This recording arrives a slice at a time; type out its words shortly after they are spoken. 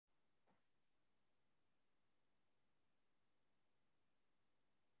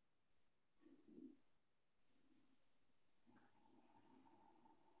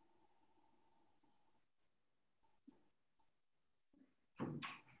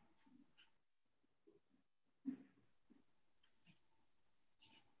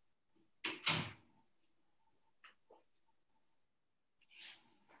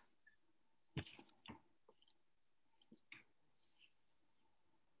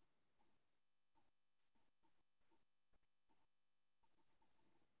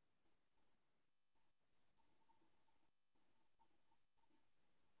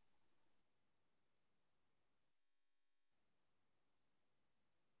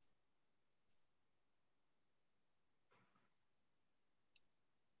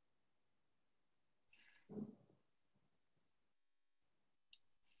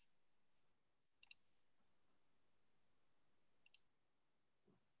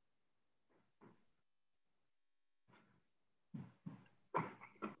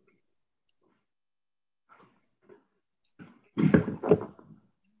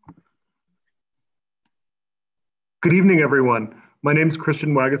Good evening, everyone. My name is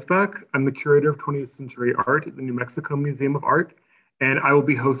Christian Waguespack. I'm the curator of 20th century art at the New Mexico Museum of Art, and I will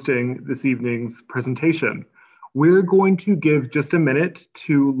be hosting this evening's presentation. We're going to give just a minute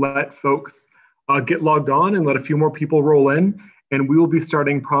to let folks get logged on and let a few more people roll in, and we will be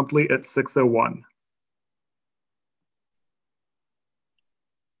starting promptly at 6:01.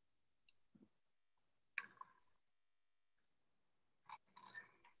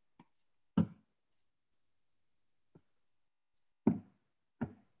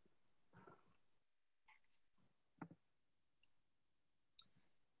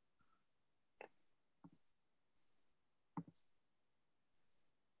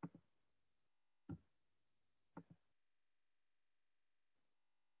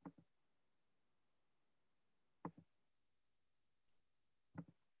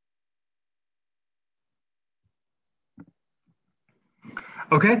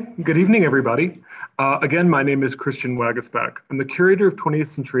 Okay, good evening, everybody. Again, my name is Christian Waguespack. I'm the curator of 20th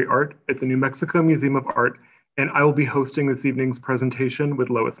century art at the New Mexico Museum of Art, and I will be hosting this evening's presentation with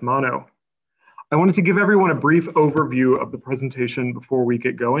Lois Manno. I wanted to give everyone a brief overview of the presentation before we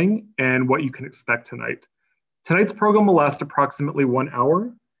get going and what you can expect tonight. Tonight's program will last approximately 1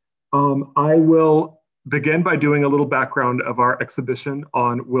 hour. I will begin by doing a little background of our exhibition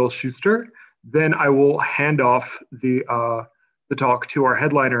on Will Shuster. Then I will hand off the talk to our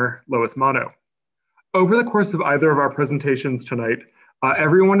headliner, Lois Manno. Over the course of either of our presentations tonight,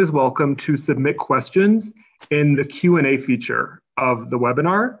 everyone is welcome to submit questions in the Q&A feature of the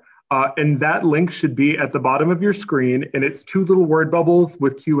webinar. And that link should be at the bottom of your screen, and it's 2 little word bubbles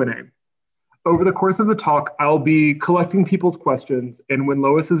with Q&A. Over the course of the talk, I'll be collecting people's questions, and when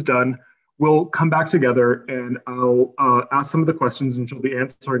Lois is done, we'll come back together and I'll ask some of the questions and she'll be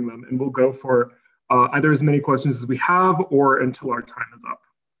answering them, and we'll go for either as many questions as we have or until our time is up.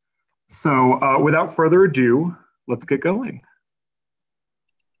 So without further ado, let's get going.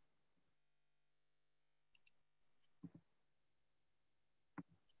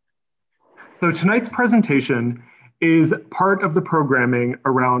 So tonight's presentation is part of the programming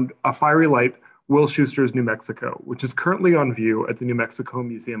around A Fiery Light, Will Shuster's New Mexico, which is currently on view at the New Mexico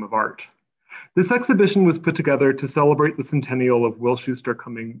Museum of Art. This exhibition was put together to celebrate the centennial of Will Shuster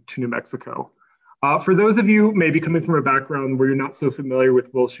coming to New Mexico. For those of you maybe coming from a background where you're not so familiar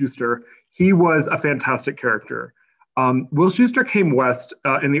with Will Shuster, he was a fantastic character. Will Shuster came west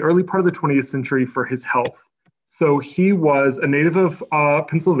in the early part of the 20th century for his health. So he was a native of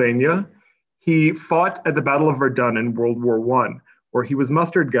Pennsylvania. He fought at the Battle of Verdun in World War I, where he was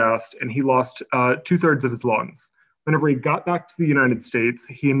mustard gassed and he lost 2/3 of his lungs. Whenever he got back to the United States,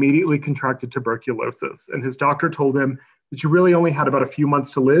 he immediately contracted tuberculosis, and his doctor told him that you really only had about a few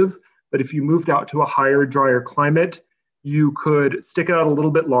months to live, but if you moved out to a higher, drier climate, you could stick it out a little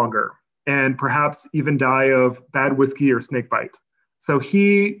bit longer and perhaps even die of bad whiskey or snake bite. So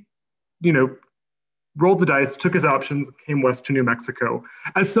he, rolled the dice, took his options, came west to New Mexico,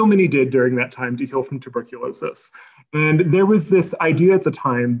 as so many did during that time to heal from tuberculosis. And there was this idea at the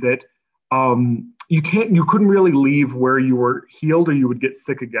time that you couldn't really leave where you were healed or you would get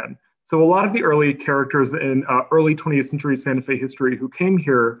sick again. So a lot of the early characters in early 20th century Santa Fe history who came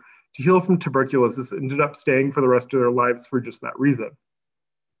here to heal from tuberculosis ended up staying for the rest of their lives for just that reason.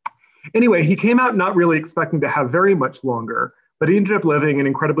 Anyway, he came out not really expecting to have very much longer, but he ended up living an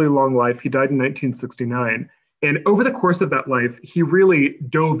incredibly long life. He died in 1969. And over the course of that life, he really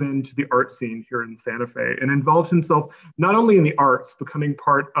dove into the art scene here in Santa Fe and involved himself not only in the arts, becoming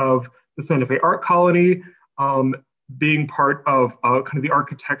part of the Santa Fe Art Colony, being part of kind of the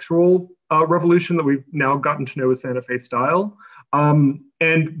architectural revolution that we've now gotten to know as Santa Fe style,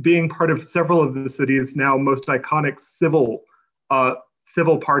 and being part of several of the city's now most iconic civil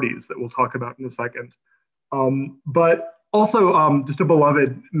parties that we'll talk about in a second. But also just a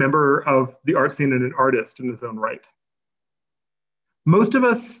beloved member of the art scene and an artist in his own right. Most of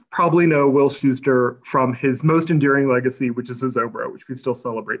us probably know Will Shuster from his most endearing legacy, which is his Zobra, which we still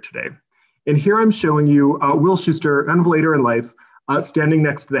celebrate today. And here I'm showing you Will Shuster, kind of later in life, standing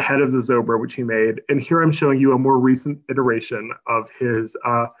next to the head of the Zobra, which he made. And here I'm showing you a more recent iteration of his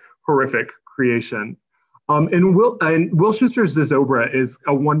horrific creation. And Will Shuster's Zobra is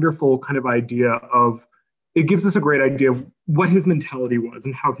a wonderful kind of idea of, it gives us a great idea of what his mentality was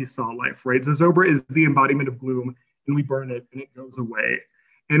and how he saw life, right? Zobra is the embodiment of gloom, and we burn it and it goes away.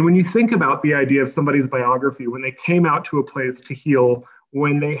 And when you think about the idea of somebody's biography, when they came out to a place to heal,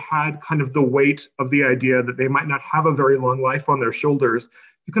 when they had kind of the weight of the idea that they might not have a very long life on their shoulders,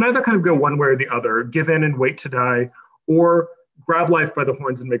 you can either kind of go one way or the other, give in and wait to die, or grab life by the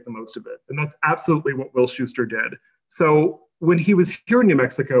horns and make the most of it. And that's absolutely what Will Shuster did. So when he was here in New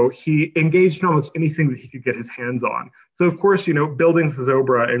Mexico, he engaged in almost anything that he could get his hands on. So of course, building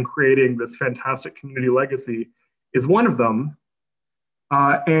Zozobra and creating this fantastic community legacy is one of them.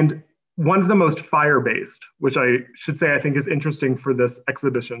 And one of the most fire-based, which I should say I think is interesting for this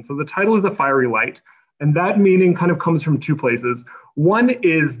exhibition. So the title is A Fiery Light, and that meaning kind of comes from two places. One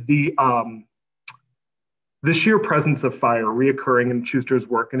is the sheer presence of fire reoccurring in Shuster's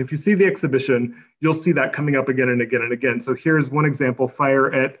work. And if you see the exhibition, you'll see that coming up again and again and again. So here's one example,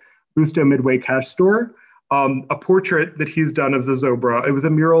 Fire at Busto Midway Cash Store, a portrait that he's done of Zozobra. It was a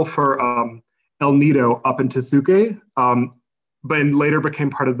mural for El Nido up in Tesuque, but later became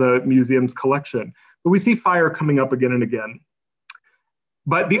part of the museum's collection. But we see fire coming up again and again.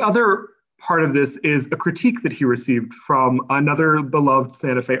 But the other part of this is a critique that he received from another beloved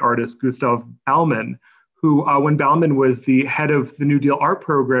Santa Fe artist, Gustav Baumann, who, when Baumann was the head of the New Deal art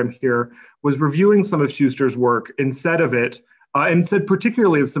program here, was reviewing some of Shuster's work and said of it, and said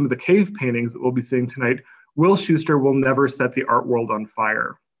particularly of some of the cave paintings that we'll be seeing tonight, Will Shuster will never set the art world on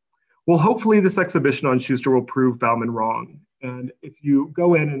fire. Well, hopefully this exhibition on Shuster will prove Baumann wrong. And if you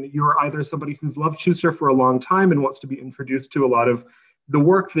go in and you're either somebody who's loved Shuster for a long time and wants to be introduced to a lot of the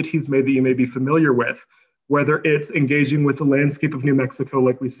work that he's made that you may be familiar with, whether it's engaging with the landscape of New Mexico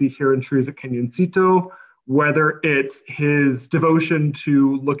like we see here in Trees at Cañoncito, whether it's his devotion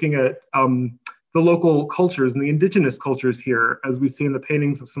to looking at the local cultures and the indigenous cultures here, as we see in the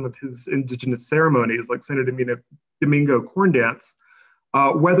paintings of some of his indigenous ceremonies, like Santo Domingo corn dance,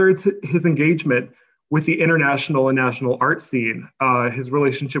 whether it's his engagement with the international and national art scene, his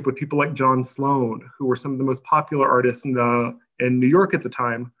relationship with people like John Sloan, who were some of the most popular artists in New York at the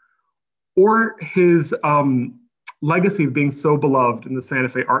time, or his legacy of being so beloved in the Santa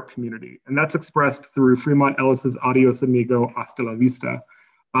Fe art community. And that's expressed through Fremont Ellis's Adios Amigo, Hasta la Vista.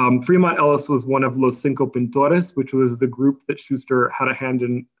 Fremont Ellis was one of Los Cinco Pintores, which was the group that Shuster had a hand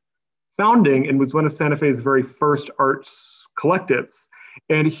in founding and was one of Santa Fe's very first arts collectives.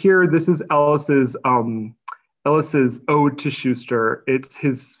 And here, this is Ellis's ode to Shuster. It's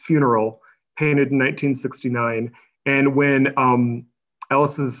his funeral, painted in 1969. And when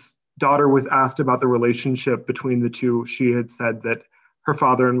Ellis's daughter was asked about the relationship between the two, she had said that her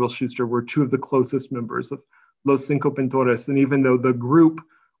father and Will Shuster were two of the closest members of Los Cinco Pintores. And even though the group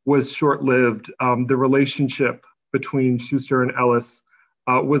was short-lived, the relationship between Shuster and Ellis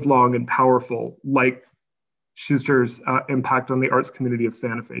was long and powerful, like Shuster's impact on the arts community of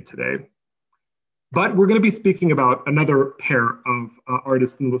Santa Fe today. But we're going to be speaking about another pair of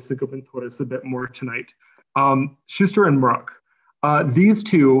artists in Los Cinco Pintores a bit more tonight, Shuster and Mruck. These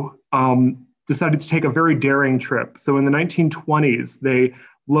two decided to take a very daring trip. So in the 1920s, they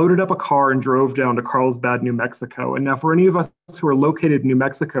loaded up a car and drove down to Carlsbad, New Mexico. And now for any of us who are located in New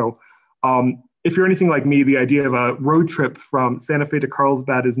Mexico, if you're anything like me, the idea of a road trip from Santa Fe to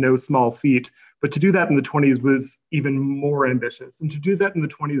Carlsbad is no small feat. But to do that in the 20s was even more ambitious. And to do that in the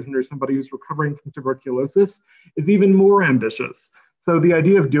 20s when you're somebody who's recovering from tuberculosis is even more ambitious. So the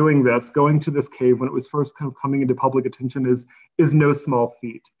idea of doing this, going to this cave when it was first kind of coming into public attention is no small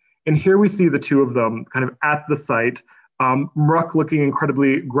feat. And here we see the two of them kind of at the site, Mruck looking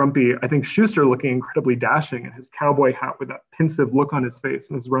incredibly grumpy, I think Shuster looking incredibly dashing in his cowboy hat with that pensive look on his face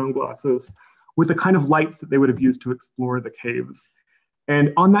and his round glasses, with the kind of lights that they would have used to explore the caves.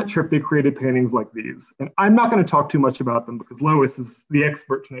 And on that trip, they created paintings like these. And I'm not going to talk too much about them because Lois is the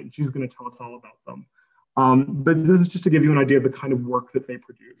expert tonight and she's going to tell us all about them. But this is just to give you an idea of the kind of work that they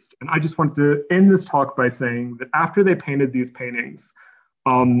produced. And I just wanted to end this talk by saying that after they painted these paintings,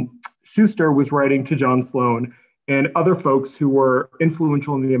 Shuster was writing to John Sloan and other folks who were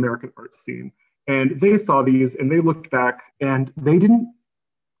influential in the American art scene. And they saw these and they looked back and they didn't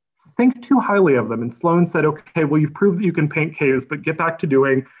think too highly of them. And Sloan said, okay, well, you've proved that you can paint caves, but get back to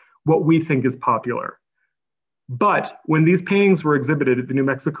doing what we think is popular. But when these paintings were exhibited at the New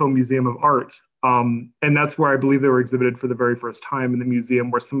Mexico Museum of Art, and that's where I believe they were exhibited for the very first time in the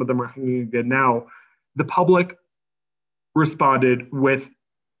museum, where some of them are hanging again now, the public responded with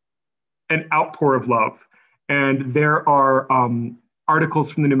an outpour of love. And there are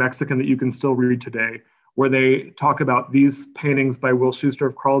articles from the New Mexican that you can still read today, where they talk about these paintings by Will Shuster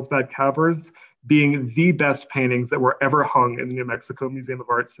of Carlsbad Caverns being the best paintings that were ever hung in the New Mexico Museum of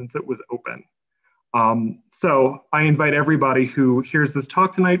Art since it was open. So I invite everybody who hears this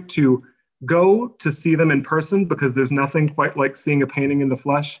talk tonight to go to see them in person, because there's nothing quite like seeing a painting in the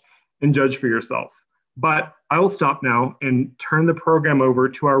flesh, and judge for yourself. But I will stop now and turn the program over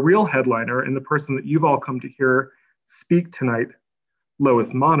to our real headliner and the person that you've all come to hear speak tonight,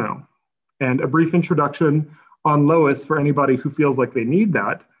 Lois Manno. And a brief introduction on Lois for anybody who feels like they need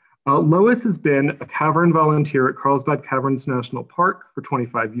that. Lois has been a cavern volunteer at Carlsbad Caverns National Park for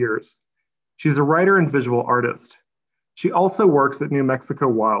 25 years. She's a writer and visual artist. She also works at New Mexico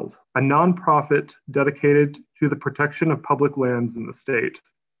Wild, a nonprofit dedicated to the protection of public lands in the state.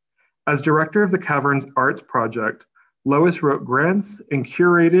 As director of the Caverns Arts Project, Lois wrote grants and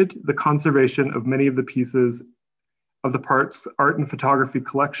curated the conservation of many of the pieces of the park's art and photography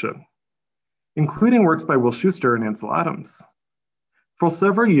collection, including works by Will Shuster and Ansel Adams. For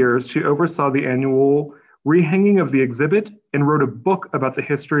several years, she oversaw the annual rehanging of the exhibit and wrote a book about the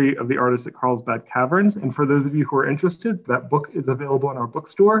history of the artists at Carlsbad Caverns. And for those of you who are interested, that book is available in our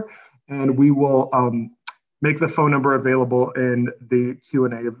bookstore, and we will make the phone number available in the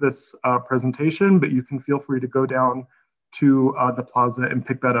Q&A of this presentation, but you can feel free to go down to the plaza and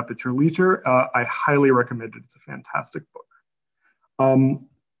pick that up at your leisure. I highly recommend it. It's a fantastic book.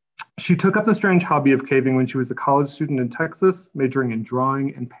 She took up the strange hobby of caving when she was a college student in Texas, majoring in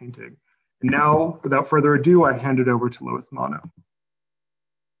drawing and painting. And now, without further ado, I hand it over to Lois Manno.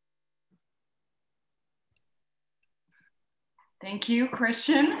 Thank you,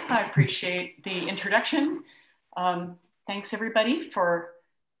 Christian. I appreciate the introduction. Thanks everybody for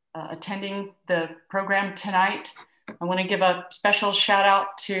attending the program tonight. I want to give a special shout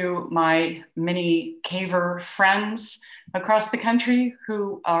out to my many caver friends across the country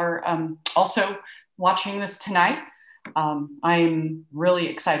who are also watching this tonight. I'm really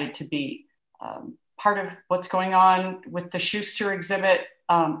excited to be part of what's going on with the Shuster exhibit.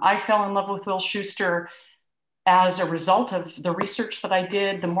 I fell in love with Will Shuster as a result of the research that I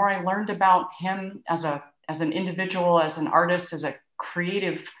did. The more I learned about him as an individual, as an artist, as a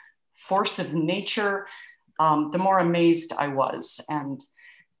creative force of nature, the more amazed I was. And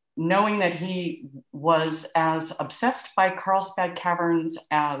knowing that he was as obsessed by Carlsbad Caverns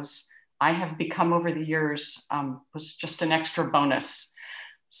as I have become over the years was just an extra bonus.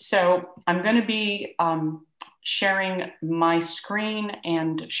 So I'm going to be sharing my screen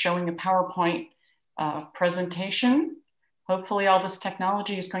and showing a PowerPoint presentation. Hopefully all this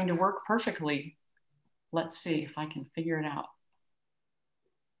technology is going to work perfectly. Let's see if I can figure it out.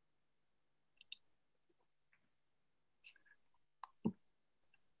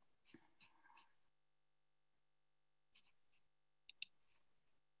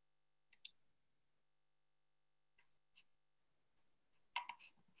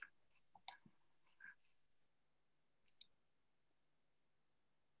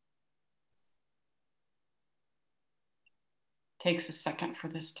 Takes a second for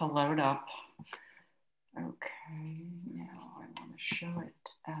this to load up. Okay, now I want to show it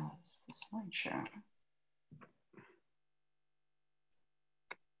as the slideshow.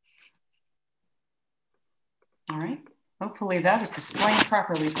 All right, hopefully that is displaying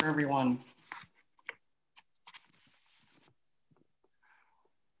properly for everyone.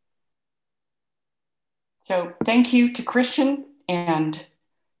 So thank you to Christian and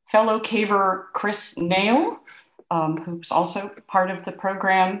fellow caver Chris Nail, who's also part of the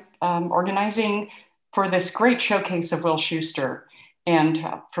program organizing for this great showcase of Will Shuster and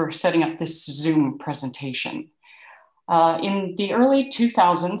for setting up this Zoom presentation. In the early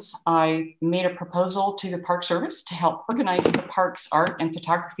 2000s, I made a proposal to the Park Service to help organize the park's art and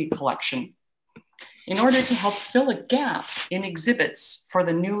photography collection in order to help fill a gap in exhibits for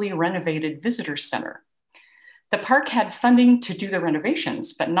the newly renovated visitor center. The park had funding to do the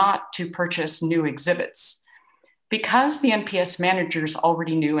renovations, but not to purchase new exhibits. Because the NPS managers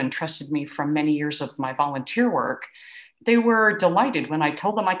already knew and trusted me from many years of my volunteer work, they were delighted when I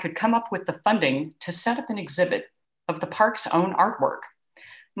told them I could come up with the funding to set up an exhibit of the park's own artwork.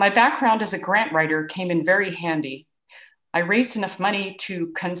 My background as a grant writer came in very handy. I raised enough money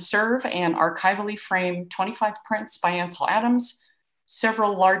to conserve and archivally frame 25 prints by Ansel Adams,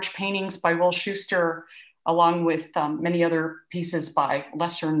 several large paintings by Will Shuster, along with many other pieces by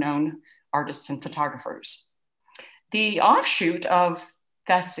lesser known artists and photographers. The offshoot of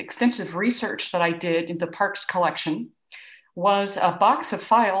this extensive research that I did in the park's collection was a box of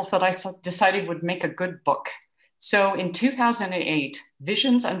files that I decided would make a good book. So in 2008,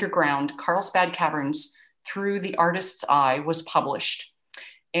 Visions Underground, Carlsbad Caverns Through the Artist's Eye was published.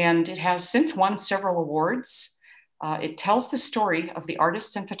 And it has since won several awards. It tells the story of the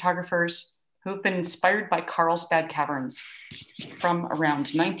artists and photographers who have been inspired by Carlsbad Caverns from around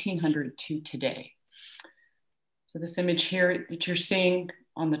 1900 to today. So this image here that you're seeing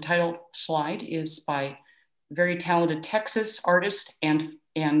on the title slide is by a very talented Texas artist and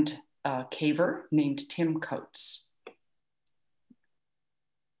caver named Tim Coates.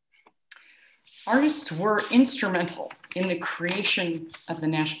 Artists were instrumental in the creation of the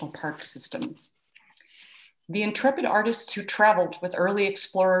national park system. The intrepid artists who traveled with early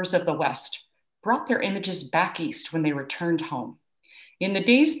explorers of the West brought their images back east when they returned home. In the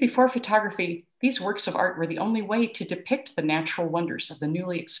days before photography, these works of art were the only way to depict the natural wonders of the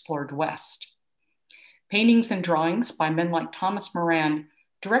newly explored West. Paintings and drawings by men like Thomas Moran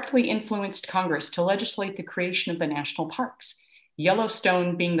directly influenced Congress to legislate the creation of the national parks,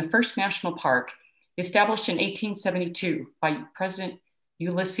 Yellowstone being the first national park established in 1872 by President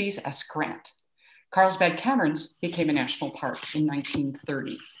Ulysses S. Grant. Carlsbad Caverns became a national park in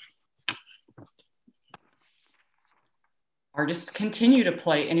 1930. Artists continue to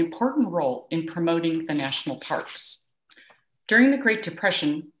play an important role in promoting the national parks. During the Great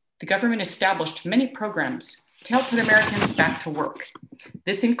Depression, the government established many programs to help put Americans back to work.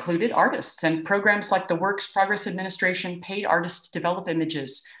 This included artists, and programs like the Works Progress Administration paid artists to develop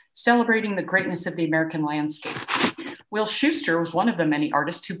images celebrating the greatness of the American landscape. Will Shuster was one of the many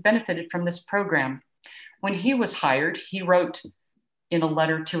artists who benefited from this program. When he was hired, he wrote in a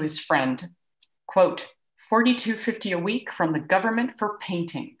letter to his friend, quote, $42.50 a week from the government for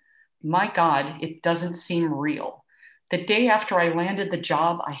painting. My God, it doesn't seem real. The day after I landed the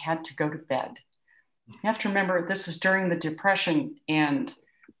job, I had to go to bed. You have to remember this was during the Depression, and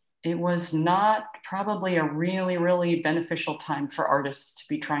it was not probably a really, really beneficial time for artists to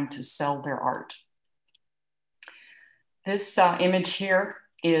be trying to sell their art. This image here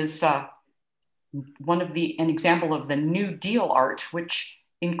is an example of the New Deal art, which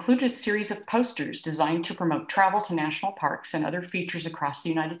included a series of posters designed to promote travel to national parks and other features across the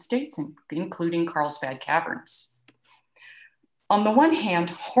United States, including Carlsbad Caverns. On the one hand,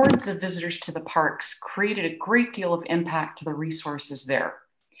 hordes of visitors to the parks created a great deal of impact to the resources there.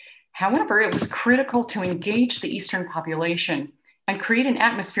 However, it was critical to engage the Eastern population and create an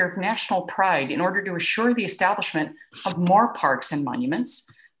atmosphere of national pride in order to assure the establishment of more parks and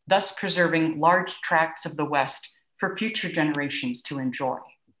monuments, thus preserving large tracts of the West for future generations to enjoy.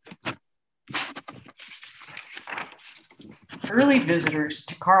 Early visitors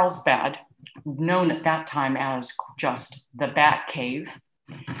to Carlsbad, known at that time as just the Bat Cave,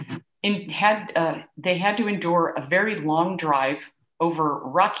 they had to endure a very long drive over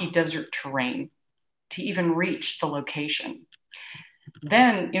rocky desert terrain to even reach the location.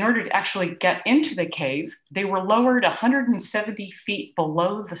 Then, in order to actually get into the cave, they were lowered 170 feet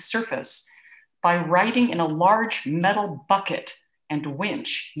below the surface by riding in a large metal bucket and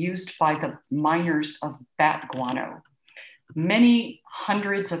winch used by the miners of bat guano. Many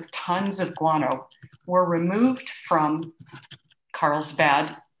hundreds of tons of guano were removed from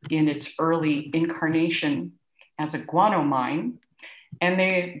Carlsbad in its early incarnation as a guano mine,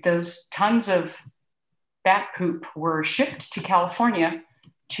 and those tons of bat poop were shipped to California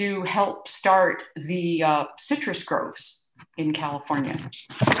to help start the citrus groves in California.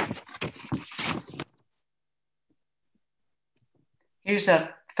 Here's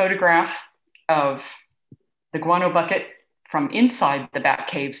a photograph of the guano bucket from inside the Bat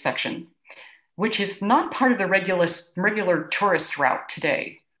Cave section, which is not part of the regular tourist route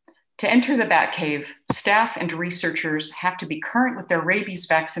today. To enter the Bat Cave, staff and researchers have to be current with their rabies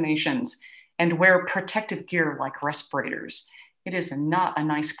vaccinations and wear protective gear like respirators. It is not a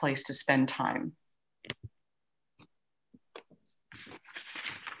nice place to spend time.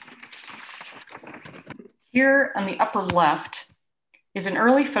 Here on the upper left is an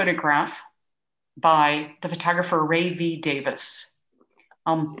early photograph by the photographer Ray V. Davis.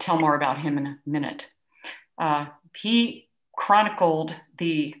 I'll tell more about him in a minute. He chronicled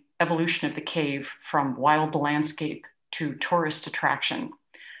the evolution of the cave from wild landscape to tourist attraction.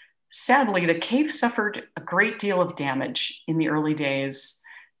 Sadly, the cave suffered a great deal of damage in the early days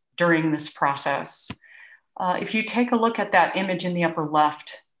during this process. If you take a look at that image in the upper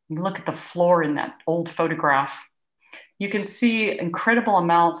left, and look at the floor in that old photograph, you can see incredible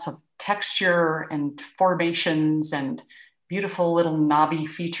amounts of texture and formations and beautiful little knobby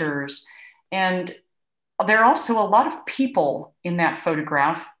features. And there are also a lot of people in that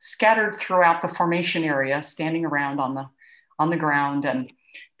photograph scattered throughout the formation area, standing around on the ground. And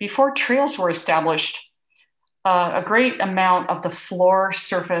before trails were established, a great amount of the floor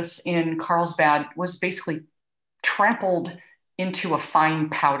surface in Carlsbad was basically trampled into a fine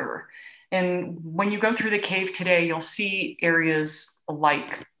powder. And when you go through the cave today, you'll see areas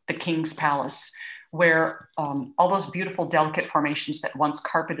like the King's Palace, where all those beautiful, delicate formations that once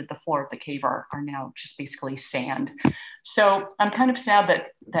carpeted the floor of the cave are now just basically sand. So I'm kind of sad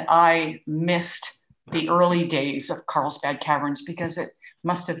that I missed the early days of Carlsbad Caverns, because it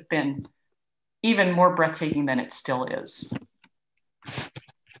must have been even more breathtaking than it still is.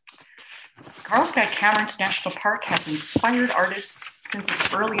 Carlsbad Caverns National Park has inspired artists since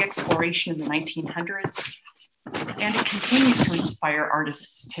its early exploration in the 1900s. and it continues to inspire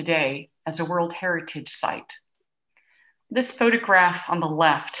artists today as a World Heritage Site. This photograph on the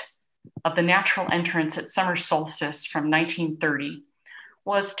left of the natural entrance at summer solstice from 1930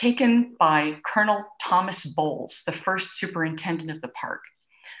 was taken by Colonel Thomas Bowles, the first superintendent of the park.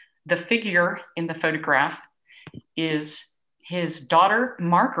 The figure in the photograph is his daughter,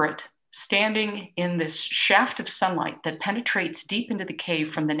 Margaret, standing in this shaft of sunlight that penetrates deep into the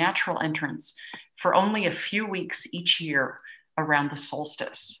cave from the natural entrance for only a few weeks each year around the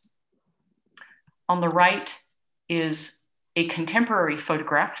solstice. On the right is a contemporary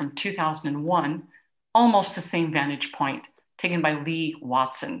photograph from 2001, almost the same vantage point, taken by Lee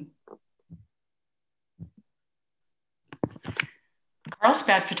Watson.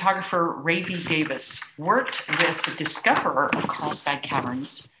 Carlsbad photographer Ray V. Davis worked with the discoverer of Carlsbad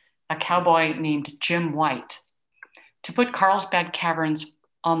Caverns, a cowboy named Jim White, to put Carlsbad Caverns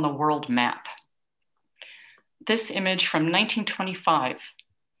on the world map. This image from 1925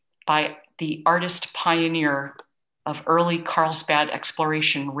 by the artist pioneer of early Carlsbad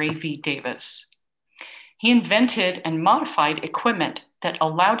exploration, Ray V. Davis. He invented and modified equipment that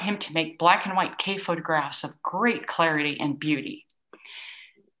allowed him to make black and white cave photographs of great clarity and beauty.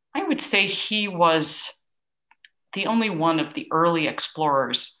 I would say he was the only one of the early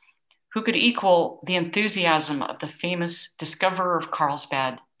explorers who could equal the enthusiasm of the famous discoverer of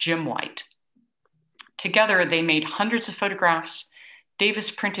Carlsbad, Jim White. Together, they made hundreds of photographs. Davis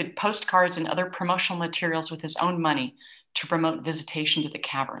printed postcards and other promotional materials with his own money to promote visitation to the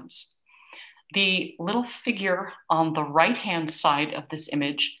caverns. The little figure on the right-hand side of this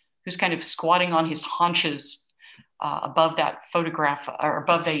image, who's kind of squatting on his haunches above that photograph, or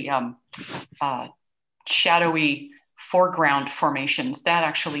above the shadowy foreground formations, that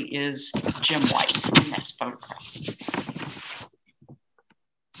actually is Jim White in this photograph.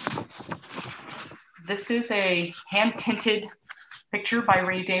 This is a hand-tinted picture by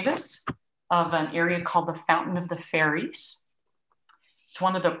Ray Davis of an area called the Fountain of the Fairies. It's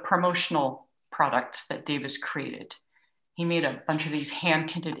one of the promotional products that Davis created. He made a bunch of these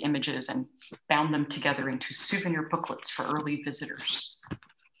hand-tinted images and bound them together into souvenir booklets for early visitors.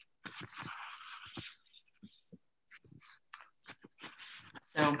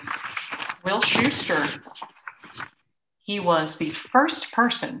 So, Will Shuster, he was the first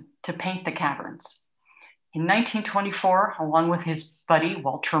person to paint the caverns. In 1924, along with his buddy,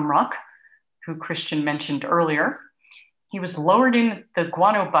 Walter Ruck, who Christian mentioned earlier, he was lowered in the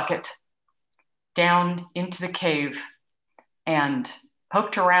guano bucket down into the cave and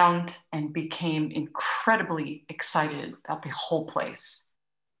poked around and became incredibly excited about the whole place.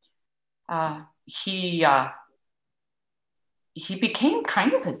 He became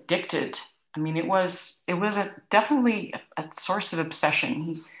kind of addicted. I mean, it was definitely a source of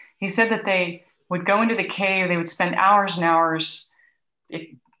obsession. He said that they would go into the cave, they would spend hours and hours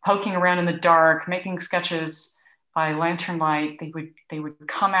poking around in the dark, making sketches by lantern light. They would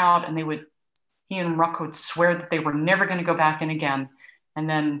come out and he and Ruck would swear that they were never going to go back in again. And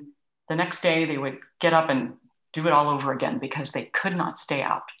then the next day they would get up and do it all over again because they could not stay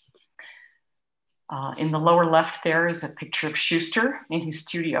out. In the lower left there is a picture of Shuster in his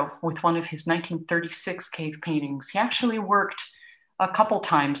studio with one of his 1936 cave paintings. He actually worked a couple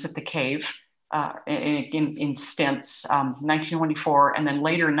times at the cave in stints, 1924, and then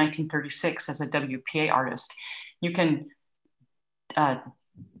later in 1936 as a WPA artist. You can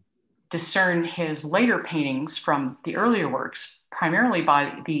discern his later paintings from the earlier works, primarily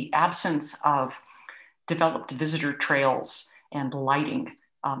by the absence of developed visitor trails and lighting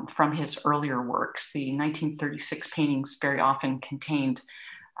from his earlier works. The 1936 paintings very often contained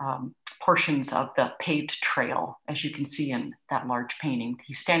portions of the paved trail, as you can see in that large painting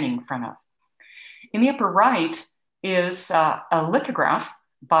he's standing in front of. In the upper right is a lithograph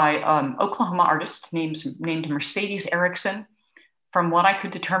by an Oklahoma artist named Mercedes Erickson. From what I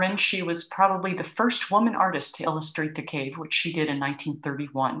could determine, she was probably the first woman artist to illustrate the cave, which she did in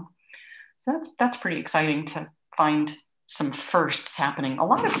 1931. So that's pretty exciting to find some firsts happening. A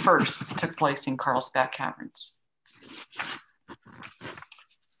lot of firsts took place in Carlsbad Caverns.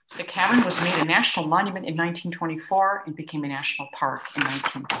 The cavern was made a national monument in 1924 and became a national park in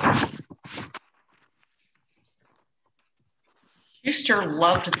 1930. Shuster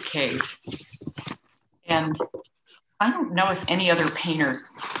loved the cave, and I don't know if any other painter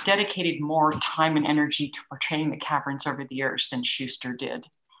dedicated more time and energy to portraying the caverns over the years than Shuster did.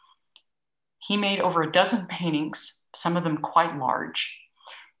 He made over a dozen paintings, some of them quite large.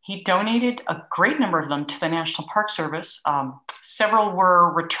 He donated a great number of them to the National Park Service. Several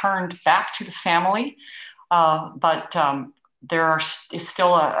were returned back to the family, but there is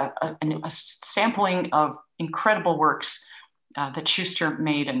still a sampling of incredible works that Shuster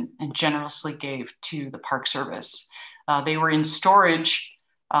made and generously gave to the Park Service. They were in storage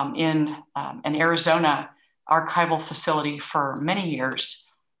in an Arizona archival facility for many years.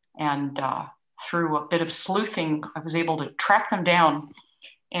 And through a bit of sleuthing, I was able to track them down.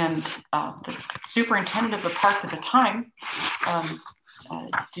 And the superintendent of the park at the time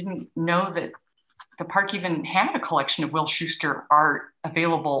didn't know that the park even had a collection of Will Shuster art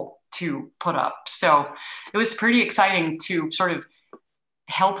available to put up. So it was pretty exciting to sort of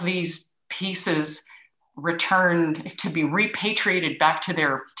help these pieces return to be repatriated back to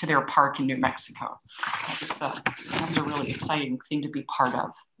their park in New Mexico. That was a really exciting thing to be part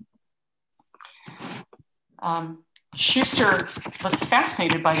of. Shuster was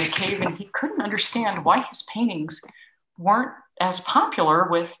fascinated by the cave, and he couldn't understand why his paintings weren't as popular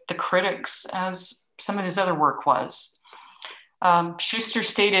with the critics as some of his other work was. Shuster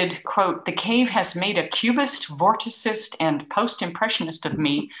stated, quote, "The cave has made a cubist, vorticist, and post-impressionist of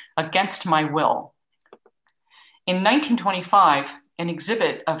me against my will." In 1925, an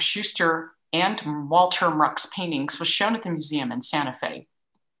exhibit of Shuster and Walter Mruck's paintings was shown at the museum in Santa Fe.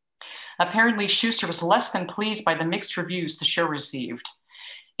 Apparently, Shuster was less than pleased by the mixed reviews the show received.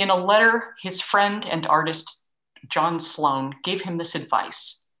 In a letter, his friend and artist, John Sloan, gave him this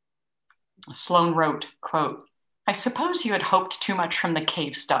advice. Sloan wrote, quote, "I suppose you had hoped too much from the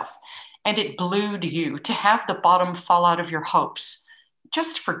cave stuff, and it blued you to have the bottom fall out of your hopes.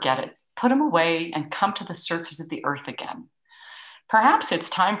 Just forget it, put them away, and come to the surface of the earth again. Perhaps it's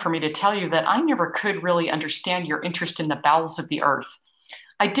time for me to tell you that I never could really understand your interest in the bowels of the earth.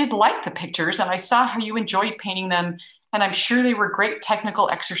 I did like the pictures, and I saw how you enjoyed painting them, and I'm sure they were great technical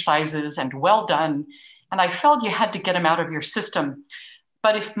exercises and well done, and I felt you had to get them out of your system.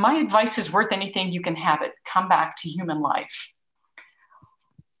 But if my advice is worth anything, you can have it. Come back to human life."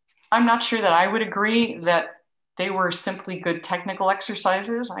 I'm not sure that I would agree that they were simply good technical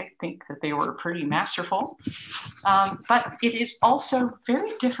exercises. I think that they were pretty masterful. But it is also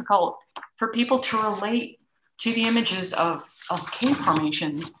very difficult for people to relate to the images of cave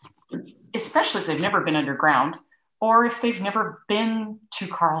formations, especially if they've never been underground or if they've never been to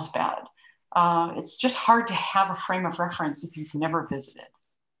Carlsbad. It's just hard to have a frame of reference if you've never visited.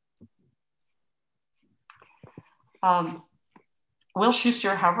 Will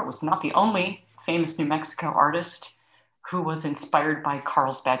Shuster, however, was not the only famous New Mexico artist who was inspired by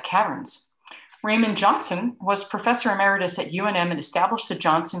Carlsbad Caverns. Raymond Johnson was professor emeritus at UNM and established the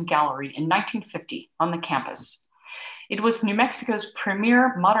Johnson Gallery in 1950 on the campus. It was New Mexico's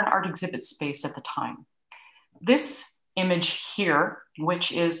premier modern art exhibit space at the time. This image here,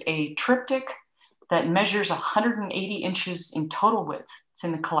 which is a triptych that measures 180 inches in total width, it's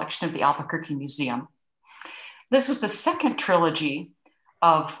in the collection of the Albuquerque Museum. This was the second trilogy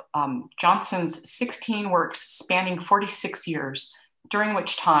of Johnson's 16 works spanning 46 years, during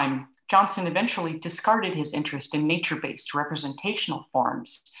which time Johnson eventually discarded his interest in nature-based representational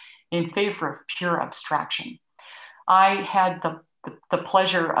forms in favor of pure abstraction. I had the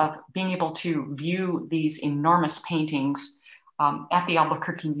pleasure of being able to view these enormous paintings at the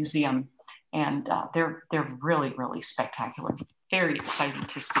Albuquerque Museum, and they're really, really spectacular. Very exciting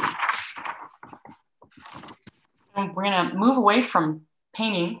to see. And we're going to move away from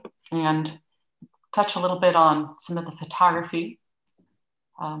painting and touch a little bit on some of the photography.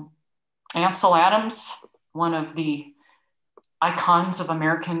 Ansel Adams, one of the icons of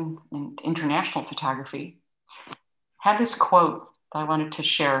American and international photography, had this quote that I wanted to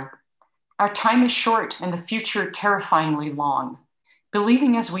share. "Our time is short and the future terrifyingly long.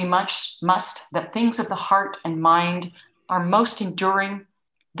 Believing as we must that things of the heart and mind are most enduring,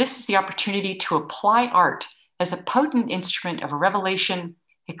 this is the opportunity to apply art as a potent instrument of revelation,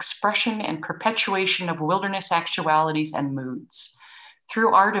 expression, and perpetuation of wilderness actualities and moods.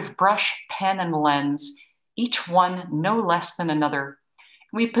 Through art of brush, pen, and lens, each one no less than another,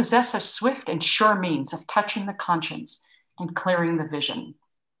 we possess a swift and sure means of touching the conscience and clearing the vision."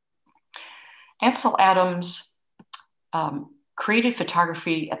 Ansel Adams created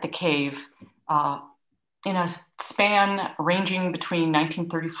photography at the cave in a span ranging between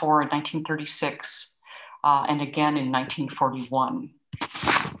 1934 and 1936, and again in 1941.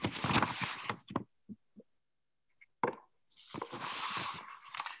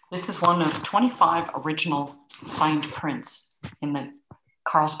 This is one of 25 original signed prints in the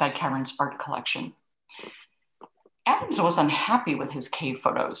Carlsbad Caverns art collection. Adams was unhappy with his cave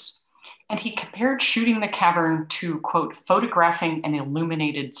photos, and he compared shooting the cavern to, quote, photographing an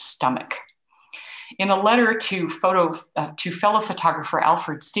illuminated stomach. In a letter to fellow photographer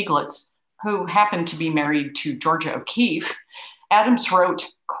Alfred Stieglitz, who happened to be married to Georgia O'Keeffe, Adams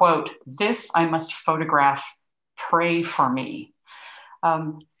wrote, quote, "This I must photograph, pray for me."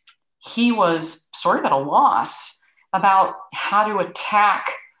 He was sort of at a loss about how to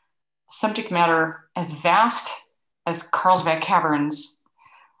attack subject matter as vast as Carlsbad Caverns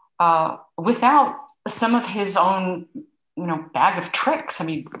without some of his own, bag of tricks. I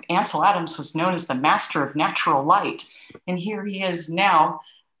mean, Ansel Adams was known as the master of natural light. And here he is now,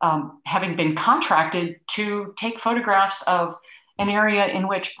 having been contracted to take photographs of an area in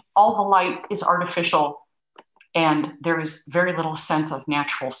which all the light is artificial and there is very little sense of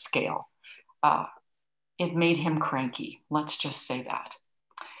natural scale. It made him cranky, let's just say that.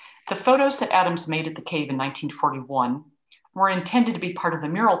 The photos that Adams made at the cave in 1941 were intended to be part of the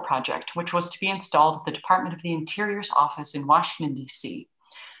mural project, which was to be installed at the Department of the Interior's office in Washington, D.C.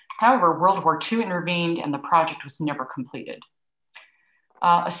 However, World War II intervened and the project was never completed.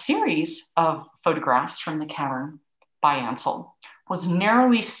 A series of photographs from the cavern by Ansel was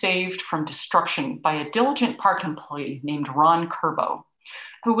narrowly saved from destruction by a diligent park employee named Ron Curbo,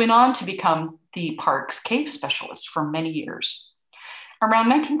 who went on to become the park's cave specialist for many years. Around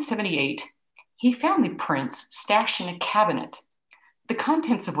 1978, he found the prints stashed in a cabinet, the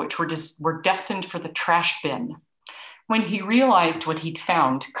contents of which were destined for the trash bin. When he realized what he'd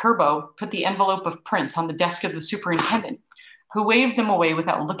found, Curbo put the envelope of prints on the desk of the superintendent, who waved them away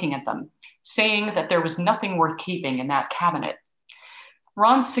without looking at them, saying that there was nothing worth keeping in that cabinet.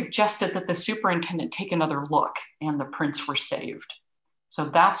 Ron suggested that the superintendent take another look, and the prints were saved. So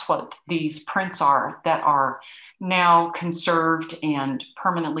that's what these prints are that are now conserved and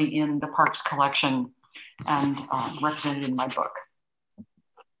permanently in the park's collection and represented in my book.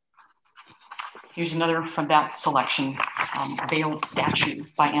 Here's another from that selection, Veiled Statue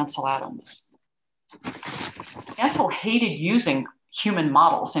by Ansel Adams. Ansel hated using human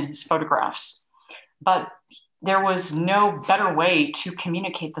models in his photographs, but there was no better way to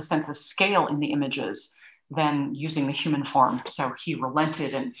communicate the sense of scale in the images than using the human form. So he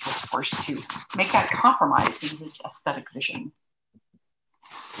relented and was forced to make that compromise in his aesthetic vision.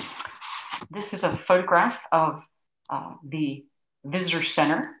 This is a photograph of the visitor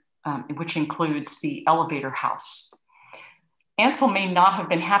center, which includes the elevator house. Ansel may not have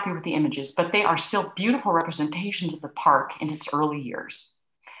been happy with the images, but they are still beautiful representations of the park in its early years.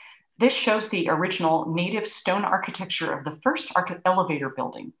 This shows the original native stone architecture of the first elevator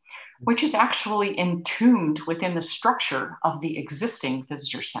building, which is actually entombed within the structure of the existing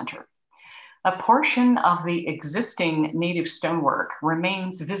visitor center. A portion of the existing native stonework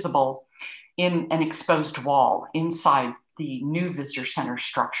remains visible in an exposed wall inside the new visitor center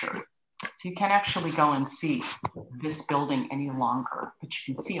structure. So you can't actually go and see this building any longer, but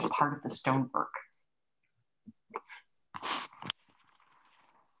you can see a part of the stonework.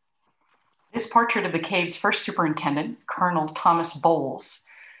 This portrait of the cave's first superintendent, Colonel Thomas Bowles,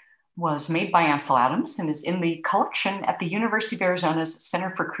 was made by Ansel Adams and is in the collection at the University of Arizona's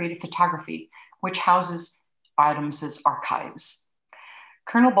Center for Creative Photography, which houses Adams's archives.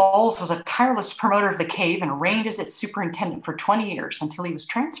 Colonel Bowles was a tireless promoter of the cave and reigned as its superintendent for 20 years until he was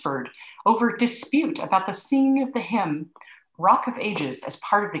transferred over a dispute about the singing of the hymn, Rock of Ages, as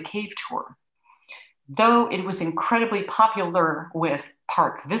part of the cave tour. Though it was incredibly popular with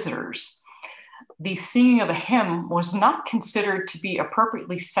park visitors, the singing of a hymn was not considered to be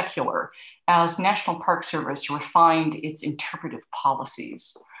appropriately secular as National Park Service refined its interpretive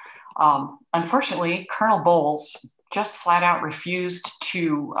policies. Unfortunately, Colonel Bowles just flat out refused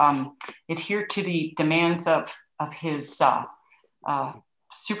to adhere to the demands of his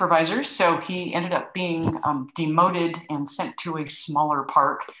supervisors. So he ended up being demoted and sent to a smaller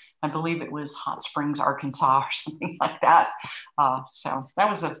park. I believe it was Hot Springs, Arkansas, or something like that. So that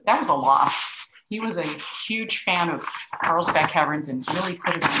was a loss. He was a huge fan of Carlsbad Caverns and really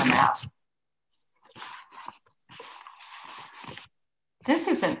put it on the map. This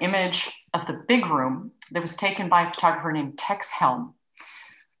is an image of the big room that was taken by a photographer named Tex Helm.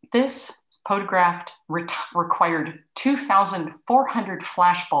 This photograph required 2,400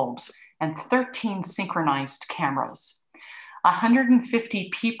 flash bulbs and 13 synchronized cameras. 150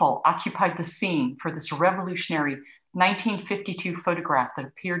 people occupied the scene for this revolutionary 1952 photograph that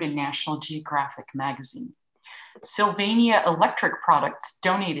appeared in National Geographic magazine. Sylvania Electric Products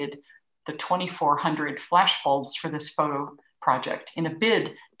donated the 2,400 flash bulbs for this photo project in a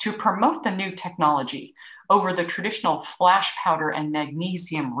bid to promote the new technology over the traditional flash powder and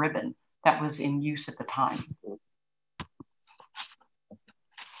magnesium ribbon that was in use at the time.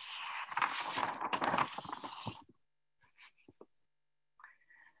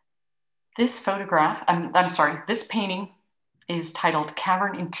 This photograph, this painting is titled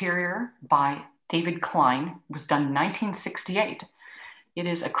Cavern Interior by David Klein, was done in 1968. It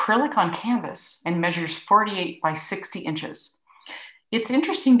is acrylic on canvas and measures 48 by 60 inches. It's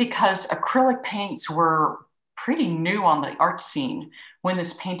interesting because acrylic paints were pretty new on the art scene when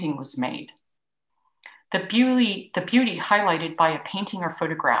this painting was made. The beauty highlighted by a painting or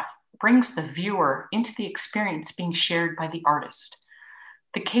photograph brings the viewer into the experience being shared by the artist.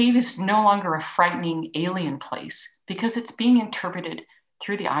 The cave is no longer a frightening alien place because it's being interpreted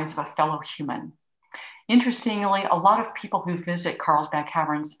through the eyes of a fellow human. Interestingly, a lot of people who visit Carlsbad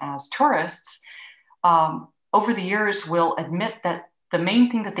Caverns as tourists over the years will admit that the main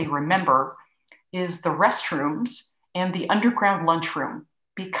thing that they remember is the restrooms and the underground lunchroom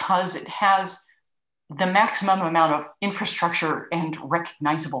because it has the maximum amount of infrastructure and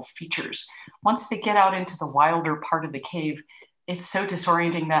recognizable features. Once they get out into the wilder part of the cave, it's so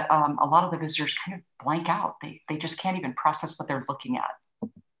disorienting that a lot of the visitors kind of blank out. They just can't even process what they're looking at.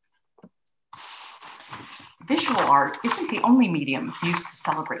 Visual art isn't the only medium used to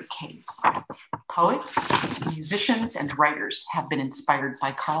celebrate caves. Poets, musicians, and writers have been inspired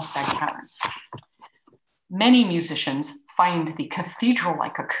by Carlsbad Cavern. Many musicians find the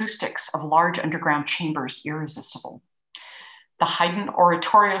cathedral-like acoustics of large underground chambers irresistible. The Haydn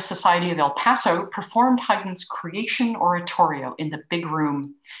Oratorio Society of El Paso performed Haydn's Creation Oratorio in the Big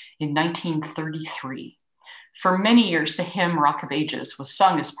Room in 1933. For many years, the hymn Rock of Ages was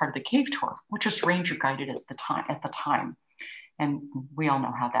sung as part of the cave tour, which was ranger guided at the time. And we all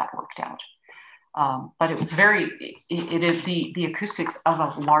know how that worked out. But it was the acoustics of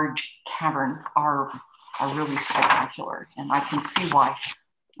a large cavern are really spectacular. And I can see why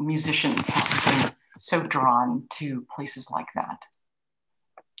musicians have been so drawn to places like that.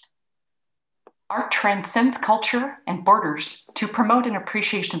 Art transcends culture and borders to promote an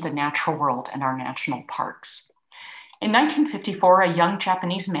appreciation of the natural world and our national parks. In 1954, a young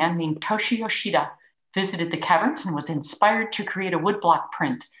Japanese man named Toshi Yoshida visited the caverns and was inspired to create a woodblock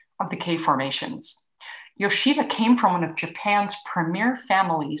print of the cave formations. Yoshida came from one of Japan's premier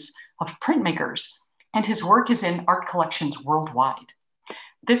families of printmakers, and his work is in art collections worldwide.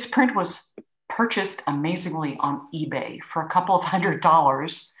 This print was purchased amazingly on eBay for a couple of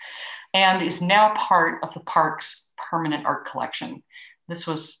 $100 and is now part of the park's permanent art collection. This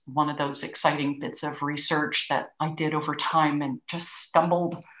was one of those exciting bits of research that I did over time and just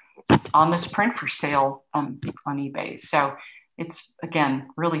stumbled on this print for sale on eBay. So it's, again,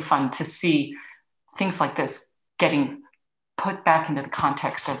 really fun to see things like this getting put back into the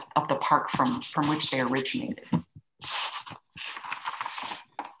context of the park from which they originated.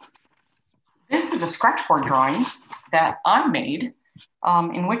 This is a scratchboard drawing that I made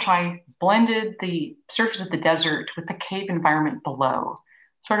in which I blended the surface of the desert with the cave environment below,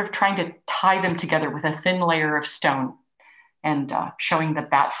 sort of trying to tie them together with a thin layer of stone and showing the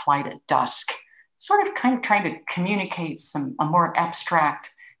bat flight at dusk, sort of kind of trying to communicate a more abstract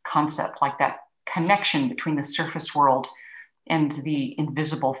concept like that connection between the surface world and the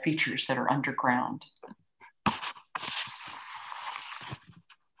invisible features that are underground.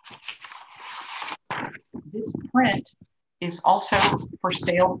 This print is also for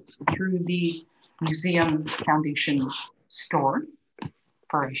sale through the Museum Foundation store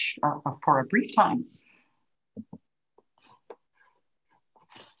for a brief time.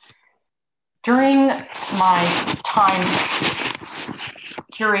 During my time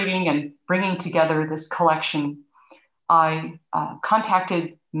curating and bringing together this collection, I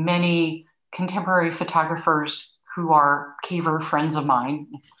contacted many contemporary photographers who are caver friends of mine.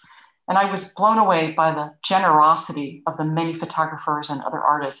 And I was blown away by the generosity of the many photographers and other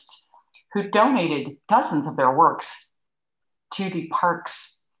artists who donated dozens of their works to the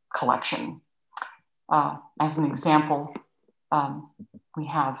park's collection. As an example, we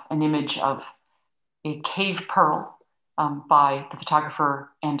have an image of a cave pearl by the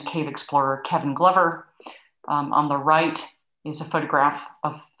photographer and cave explorer Kevin Glover. On the right is a photograph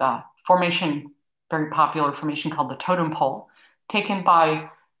of the formation, very popular formation called the Totem Pole, taken by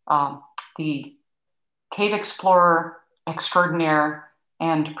the cave explorer extraordinaire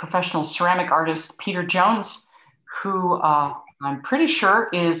and professional ceramic artist Peter Jones, who I'm pretty sure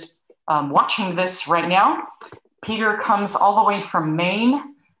is watching this right now. Peter comes all the way from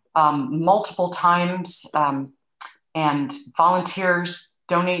Maine multiple times and volunteers,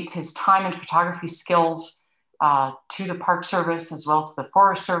 donates his time and photography skills to the Park Service as well as the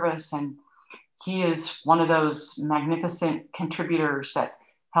Forest Service. And he is one of those magnificent contributors that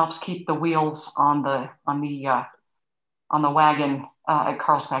helps keep the wheels on the wagon at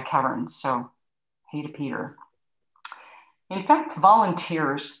Carlsbad Caverns. So, hey to Peter. In fact,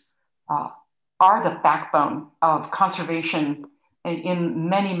 volunteers are the backbone of conservation in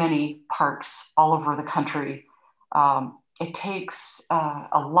many, many parks all over the country. it takes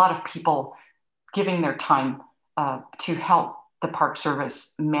a lot of people giving their time to help the Park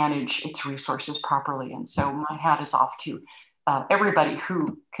Service manage its resources properly. And so my hat is off to everybody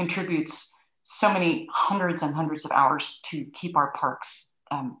who contributes so many hundreds and hundreds of hours to keep our parks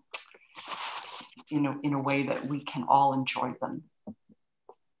in a way that we can all enjoy them.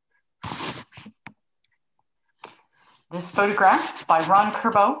 This photograph by Ron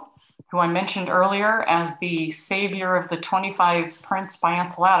Kerbo, who I mentioned earlier as the savior of the 25 prints by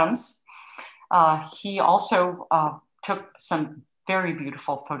Ansel Adams. He also took some very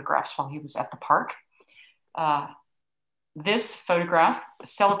beautiful photographs while he was at the park. This photograph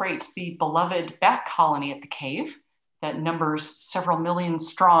celebrates the beloved bat colony at the cave that numbers several million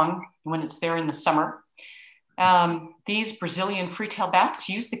strong when it's there in the summer. These Brazilian free-tailed bats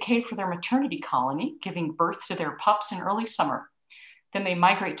use the cave for their maternity colony, giving birth to their pups in early summer. Then they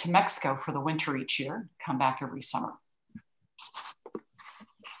migrate to Mexico for the winter each year, come back every summer.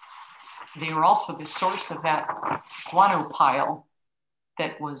 They are also the source of that guano pile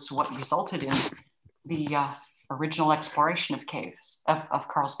that was what resulted in the original exploration of caves, of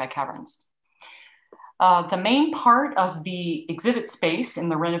Carlsbad Caverns. The main part of the exhibit space in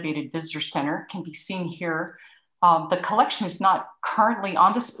the renovated visitor center can be seen here. The collection is not currently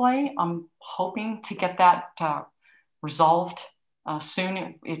on display. I'm hoping to get that resolved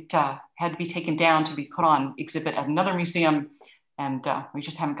soon. It had to be taken down to be put on exhibit at another museum, and we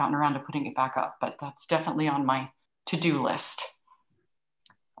just haven't gotten around to putting it back up, but that's definitely on my to-do list.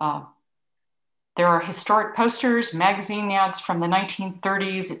 There are historic posters, magazine ads from the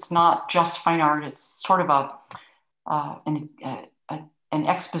 1930s. It's not just fine art. It's sort of an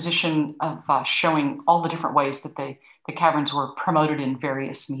exposition of showing all the different ways that the caverns were promoted in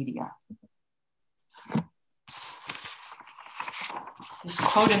various media. This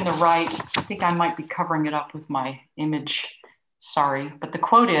quote in the right, I think I might be covering it up with my image, sorry, but the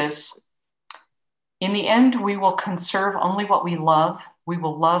quote is, "In the end, we will conserve only what we love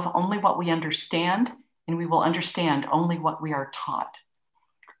only what we understand, and we will understand only what we are taught."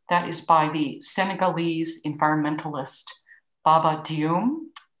 That is by the Senegalese environmentalist Baba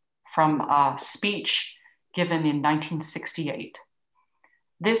Dioum from a speech given in 1968.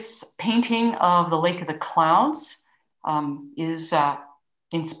 This painting of the Lake of the Clouds is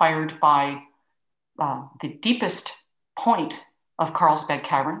inspired by the deepest point of Carlsbad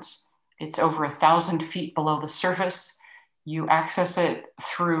Caverns. It's over 1,000 feet below the surface. You access it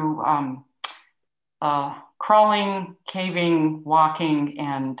through crawling, caving, walking,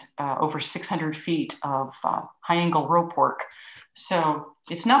 and over 600 feet of high-angle rope work. So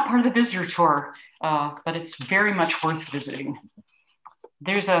it's not part of the visitor tour, but it's very much worth visiting.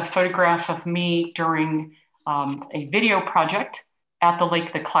 There's a photograph of me during a video project at the Lake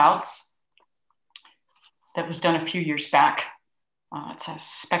of the Clouds that was done a few years back. It's a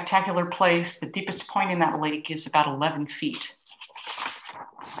spectacular place. The deepest point in that lake is about 11 feet.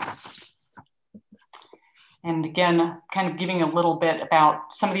 And again, kind of giving a little bit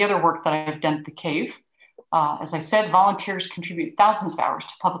about some of the other work that I've done at the cave. As I said, volunteers contribute thousands of hours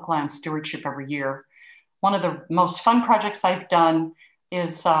to public land stewardship every year. One of the most fun projects I've done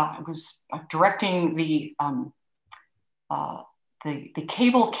is I was directing the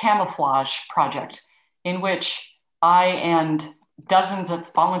cable camouflage project, in which I and dozens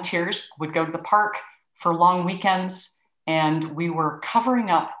of volunteers would go to the park for long weekends, and we were covering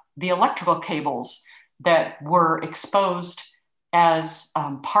up the electrical cables that were exposed as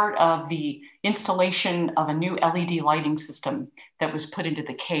part of the installation of a new LED lighting system that was put into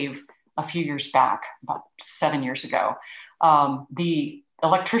the cave a few years back, about 7 years ago. The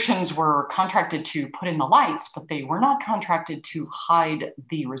electricians were contracted to put in the lights, but they were not contracted to hide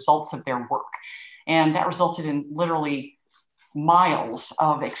the results of their work. And that resulted in literally miles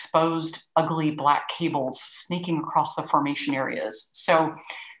of exposed, ugly black cables sneaking across the formation areas. So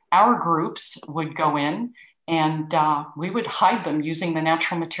our groups would go in and we would hide them using the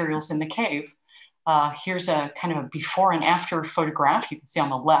natural materials in the cave. Here's a kind of a before and after photograph. You can see on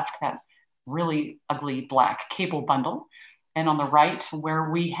the left that really ugly black cable bundle. And on the right, where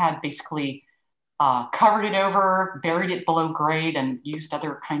we had basically covered it over, buried it below grade, and used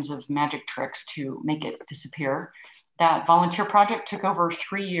other kinds of magic tricks to make it disappear. That volunteer project took over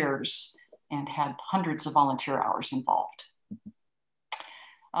 3 years and had hundreds of volunteer hours involved.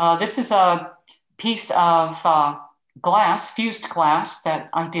 This is a piece of glass, fused glass, that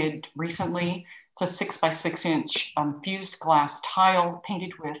I did recently. It's a 6 by 6 inch fused glass tile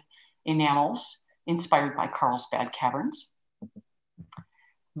painted with enamels inspired by Carlsbad Caverns.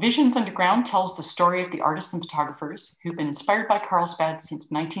 Visions Underground tells the story of the artists and photographers who've been inspired by Carlsbad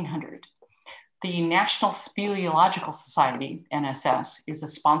since 1900. the National Speleological Society, NSS, is a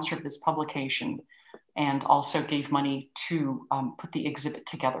sponsor of this publication and also gave money to put the exhibit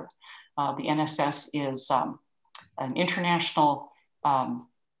together. The NSS is an international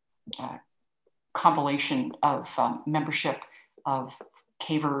compilation of membership of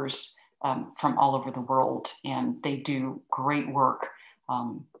cavers from all over the world, and they do great work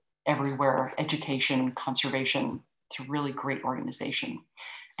everywhere, education, conservation. It's a really great organization.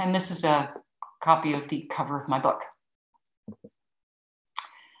 And this is a copy of the cover of my book.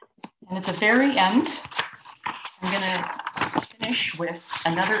 And at the very end, I'm gonna finish with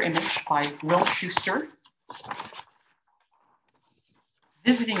another image by Will Shuster.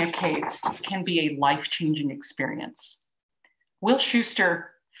 Visiting a cave can be a life-changing experience. Will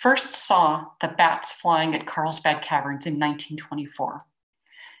Shuster first saw the bats flying at Carlsbad Caverns in 1924.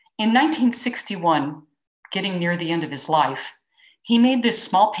 In 1961, getting near the end of his life, he made this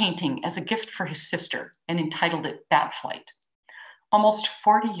small painting as a gift for his sister and entitled it Bat Flight. Almost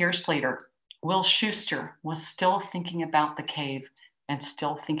 40 years later, Will Shuster was still thinking about the cave and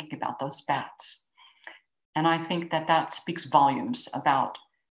still thinking about those bats. And I think that that speaks volumes about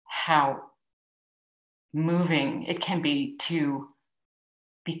how moving it can be to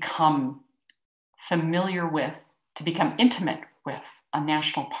become familiar with, to become intimate with a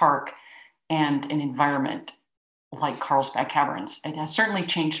national park and an environment like Carlsbad Caverns. It has certainly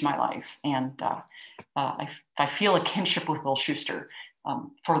changed my life. And I feel a kinship with Will Shuster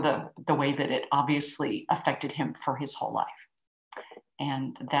for the way that it obviously affected him for his whole life.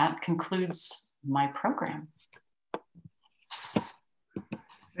 And that concludes my program.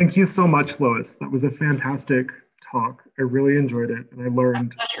 Thank you so much, Lois. That was a fantastic talk. I really enjoyed it, and I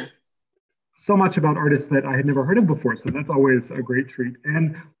learned so much about artists that I had never heard of before. So that's always a great treat.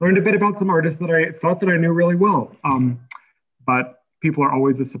 And learned a bit about some artists that I thought that I knew really well. But people are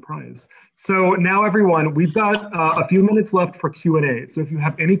always a surprise. So now, everyone, we've got a few minutes left for Q&A. So if you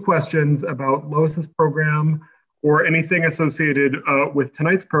have any questions about Lois's program or anything associated with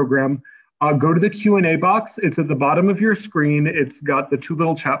tonight's program, go to the Q&A box. It's at the bottom of your screen. It's got the two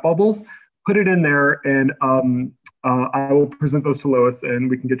little chat bubbles. Put it in there, and I will present those to Lois, and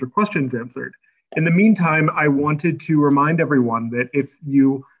we can get your questions answered. In the meantime, I wanted to remind everyone that if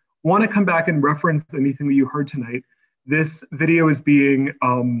you want to come back and reference anything that you heard tonight, this video is being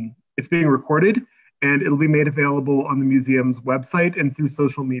recorded, and it'll be made available on the museum's website and through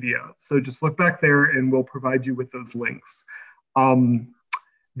social media. So just look back there, and we'll provide you with those links.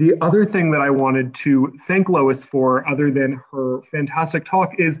 The other thing that I wanted to thank Lois for, other than her fantastic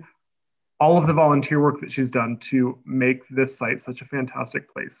talk, is all of the volunteer work that she's done to make this site such a fantastic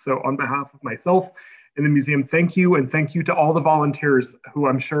place. So on behalf of myself and the museum, thank you, and thank you to all the volunteers who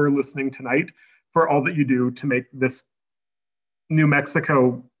I'm sure are listening tonight for all that you do to make this New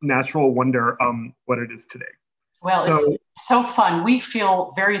Mexico natural wonder what it is today. Well, it's so fun. We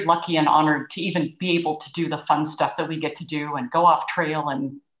feel very lucky and honored to even be able to do the fun stuff that we get to do and go off trail.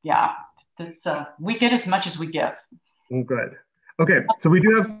 And yeah, it's, we get as much as we give. Oh, good. Okay, so we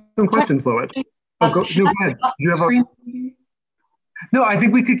do have some questions, Lois. Oh, go ahead. Do you have No, I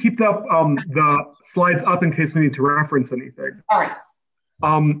think we could keep the slides up in case we need to reference anything. All right.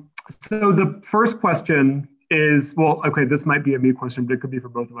 So the first question is, well, okay, this might be a me question, but it could be for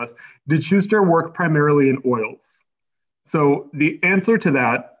both of us. Did Shuster work primarily in oils? So the answer to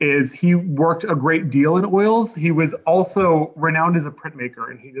that is he worked a great deal in oils. He was also renowned as a printmaker,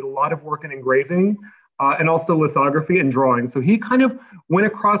 and he did a lot of work in engraving and also lithography and drawing. So he kind of went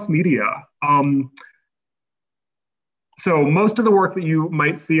across media. So most of the work that you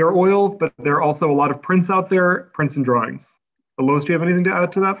might see are oils, but there are also a lot of prints out there, prints and drawings. Lois, do you have anything to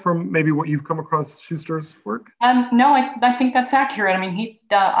add to that from maybe what you've come across Shuster's work? No, I think that's accurate. I mean, he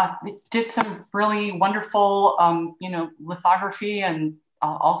did some really wonderful, lithography and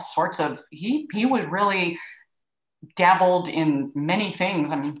all sorts of, he would really dabbled in many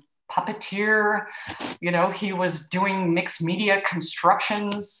things. I mean, puppeteer, he was doing mixed media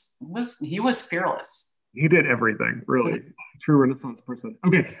constructions. He was fearless. He did everything, really. True Renaissance person.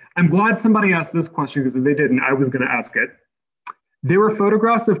 Okay, I'm glad somebody asked this question because if they didn't, I was going to ask it. There were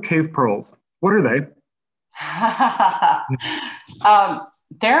photographs of cave pearls. What are they?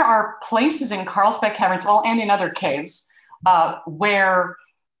 There are places in Carlsbad Caverns, well, and in other caves, where,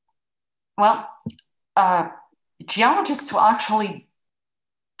 geologists will actually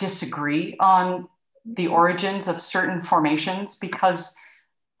disagree on the origins of certain formations because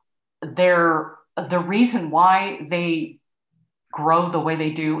the reason why they grow the way they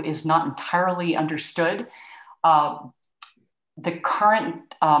do is not entirely understood. The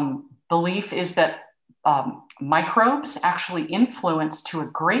current belief is that microbes actually influence to a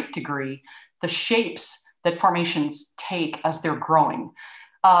great degree the shapes that formations take as they're growing.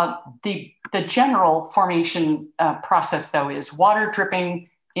 The general formation process, though, is water dripping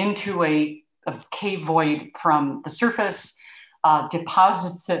into a cave void from the surface,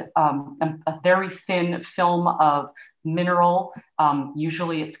 deposits a very thin film of mineral.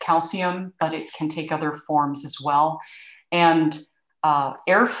 Usually it's calcium, but it can take other forms as well. And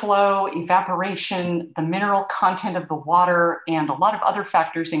airflow, evaporation, the mineral content of the water, and a lot of other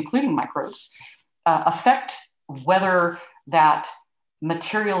factors, including microbes, affect whether that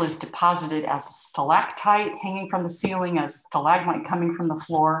material is deposited as a stalactite hanging from the ceiling, as stalagmite coming from the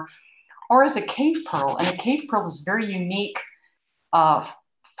floor, or as a cave pearl. And a cave pearl is a very unique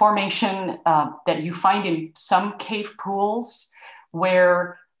formation that you find in some cave pools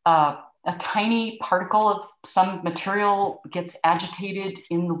where a tiny particle of some material gets agitated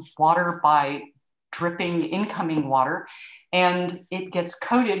in the water by dripping incoming water, and it gets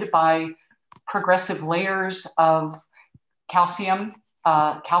coated by progressive layers of calcium,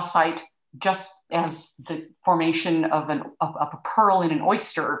 calcite, just as the formation of a pearl in an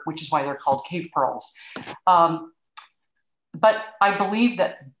oyster, which is why they're called cave pearls. But I believe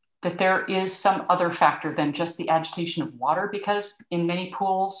that there is some other factor than just the agitation of water, because in many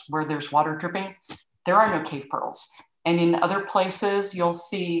pools where there's water dripping, there are no cave pearls. And in other places, you'll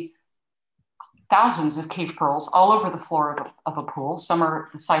see thousands of cave pearls all over the floor of a pool. Some are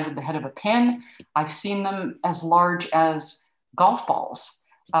the size of the head of a pin. I've seen them as large as golf balls.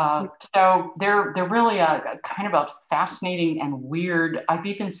 So they're really a kind of a fascinating and weird. I've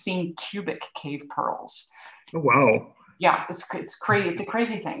even seen cubic cave pearls. Oh, wow. Yeah, it's crazy. It's a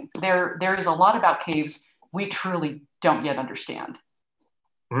crazy thing. There is a lot about caves we truly don't yet understand.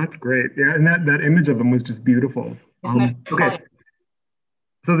 Well, that's great. Yeah, and that image of them was just beautiful. Isn't it? Okay.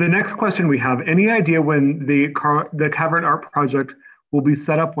 So the next question we have: any idea when the Cavern Art Project will be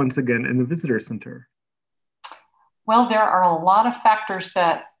set up once again in the Visitor Center? Well, there are a lot of factors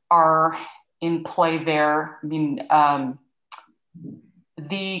that are in play there. I mean,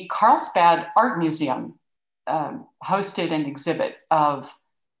 the Carlsbad Art Museum hosted an exhibit of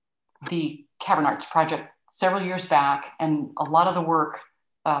the Cavern Arts Project several years back, and a lot of the work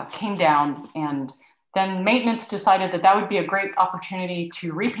came down, and then maintenance decided that would be a great opportunity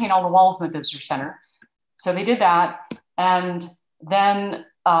to repaint all the walls in the visitor center. So they did that, and then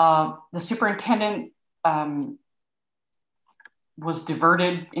the superintendent was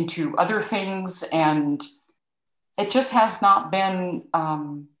diverted into other things, and it just has not been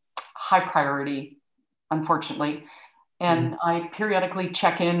high priority, unfortunately. And I periodically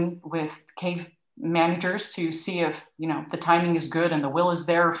check in with cave managers to see if the timing is good and the will is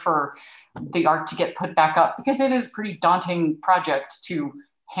there for the art to get put back up, because it is a pretty daunting project to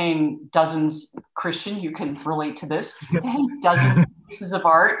hang dozens. Christian, you can relate to this, to hang dozens of pieces of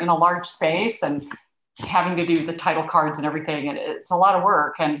art in a large space and having to do the title cards and everything, and it's a lot of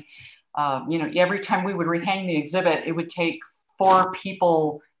work. And every time we would rehang the exhibit, it would take 4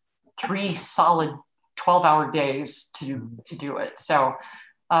 people 3 solid 12-hour days to do it. So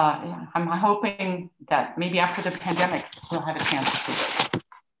I'm hoping that maybe after the pandemic, we'll have a chance to see it.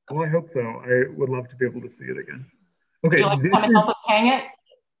 Well, I hope so. I would love to be able to see it again. Okay. Would you like to come and help us hang it?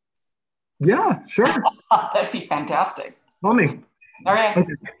 Yeah, sure. That'd be fantastic. Call me. All right.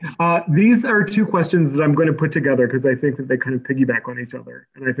 Okay. These are 2 questions that I'm going to put together because I think that they kind of piggyback on each other,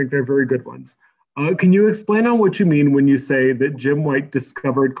 and I think they're very good ones. Can you explain on what you mean when you say that Jim White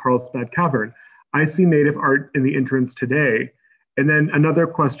discovered Carlsbad Cavern? I see native art in the entrance today. And then another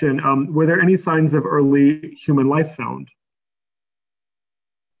question, were there any signs of early human life found?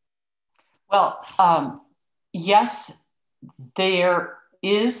 Well, yes, there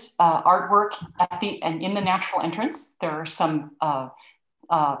is artwork in the natural entrance. There are some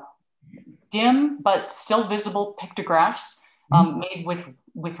dim but still visible pictographs made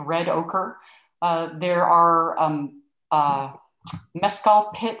with red ochre. There are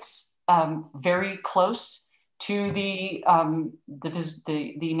mescal pits very close to the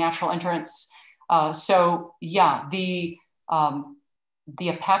natural entrance. So yeah, the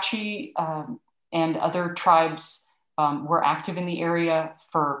Apache and other tribes were active in the area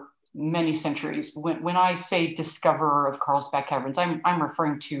for many centuries. When I say discoverer of Carlsbad Caverns, I'm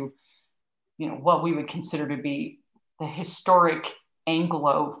referring to what we would consider to be the historic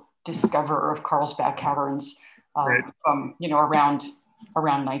Anglo discoverer of Carlsbad Caverns right.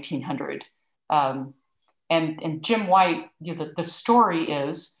 Around 1900. And Jim White, the story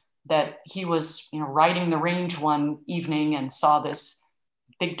is that he was riding the range one evening and saw this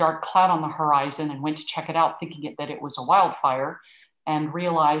big dark cloud on the horizon and went to check it out, thinking that it was a wildfire, and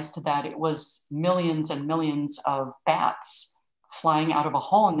realized that it was millions and millions of bats flying out of a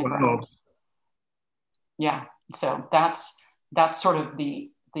hole in the ground. Yeah. So that's sort of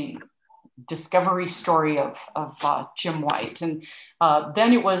the discovery story of Jim White. And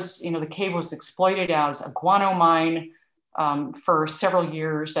then it was, the cave was exploited as a guano mine for several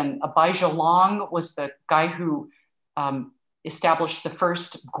years. And Abijah Long was the guy who established the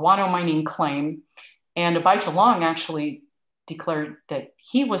first guano mining claim. And Abijah Long actually declared that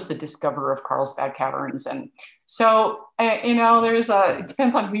he was the discoverer of Carlsbad Caverns. And so, it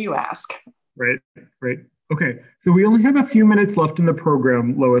depends on who you ask. Right, right. Okay, so we only have a few minutes left in the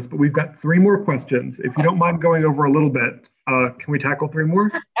program, Lois, but we've got 3 more questions. If you don't mind going over a little bit, can we tackle 3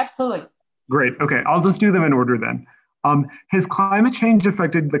 more? Absolutely. Great, okay, I'll just do them in order then. Has climate change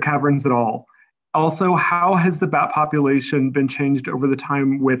affected the caverns at all? Also, how has the bat population been changed over the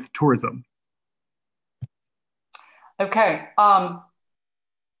time with tourism? Okay,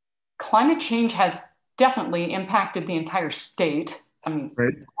 climate change has definitely impacted the entire state.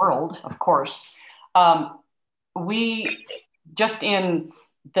 Right. The world, of course. We just in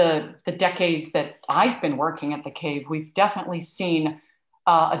the decades that I've been working at the cave, we've definitely seen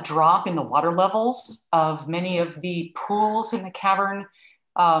a drop in the water levels of many of the pools in the cavern.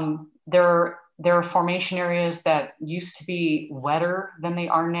 There are formation areas that used to be wetter than they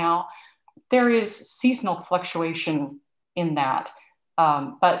are now. There is seasonal fluctuation in that.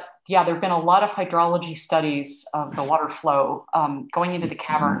 But yeah, there have been a lot of hydrology studies of the water flow going into the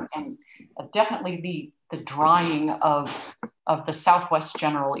cavern, and definitely the drying of the Southwest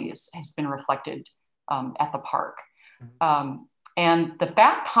generally has been reflected at the park. And the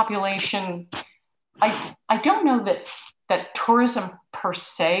bat population, I don't know that tourism per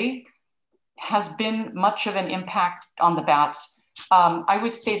se has been much of an impact on the bats. I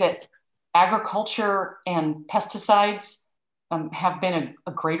would say that agriculture and pesticides have been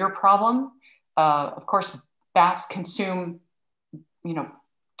a greater problem. Of course, bats consume,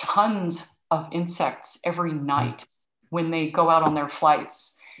 tons of insects every night when they go out on their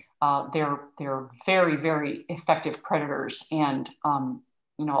flights. They're very, very effective predators, and a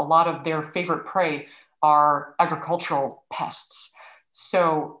lot of their favorite prey are agricultural pests.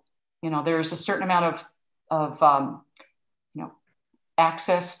 So, there's a certain amount of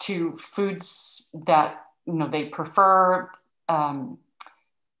access to foods that they prefer.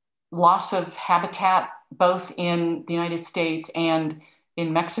 Loss of habitat, both in the United States and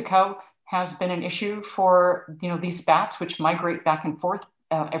in Mexico, has been an issue for these bats, which migrate back and forth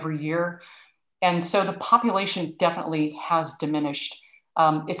every year. And so the population definitely has diminished.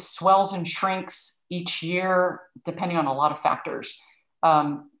 It swells and shrinks each year, depending on a lot of factors.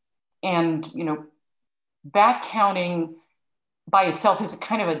 And bat counting by itself is a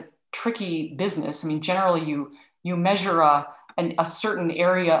kind of a tricky business. I mean, generally you measure a certain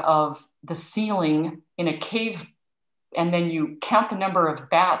area of the ceiling in a cave, and then you count the number of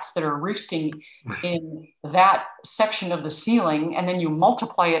bats that are roosting in that section of the ceiling, and then you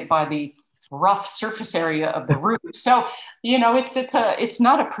multiply it by the rough surface area of the roof. So, it's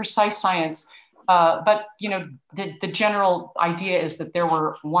not a precise science, but the general idea is that there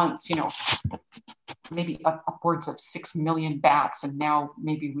were once, maybe upwards of 6 million bats, and now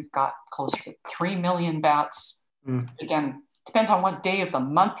maybe we've got closer to 3 million bats. Again, depends on what day of the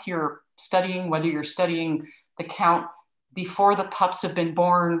month you're studying, whether you're studying the count before the pups have been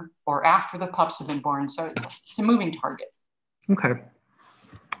born or after the pups have been born. So it's a moving target. Okay,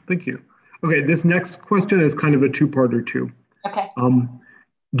 thank you. Okay, this next question is kind of a 2-parter too. Okay.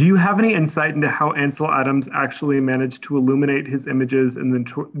 Do you have any insight into how Ansel Adams actually managed to illuminate his images in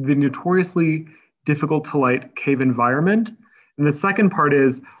the notoriously difficult to light cave environment? And the second part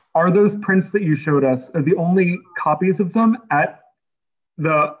is, are those prints that you showed us are the only copies of them at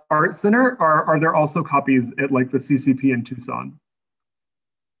the Art Center, or are there also copies at like the CCP in Tucson?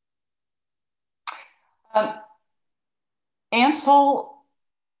 Ansel,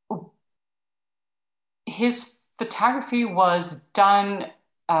 his photography was done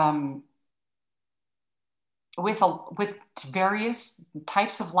with various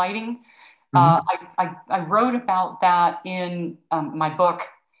types of lighting. I wrote about that in my book.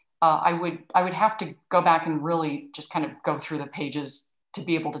 I would have to go back and really just kind of go through the pages to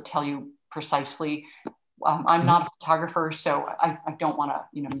be able to tell you precisely. I'm not a photographer, so I don't want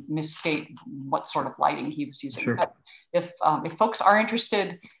to misstate what sort of lighting he was using. Sure. But if folks are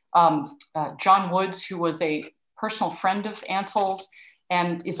interested, John Woods, who was a personal friend of Ansel's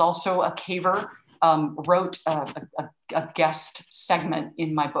and is also a caver, wrote a guest segment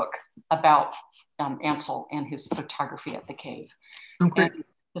in my book about Ansel and his photography at the cave. Okay. And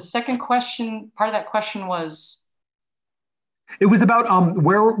the second question, part of that question was? It was about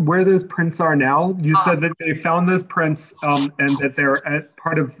where those prints are now. You said that they found those prints and that they're at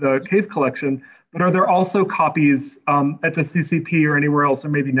part of the cave collection, But are there also copies at the CCP or anywhere else, or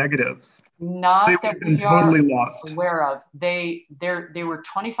maybe negatives? They Not would that have been we are totally lost. aware of. They were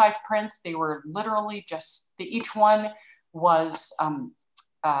 25 prints. They were literally just each one was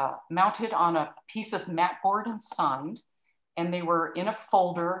mounted on a piece of mat board and signed, and they were in a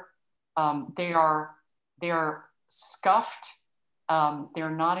folder. They are scuffed. They're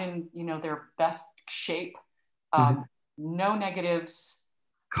not in their best shape. No negatives.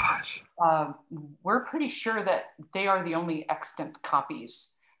 Gosh. We're pretty sure that they are the only extant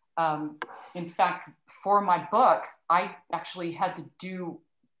copies. In fact, for my book, I actually had to do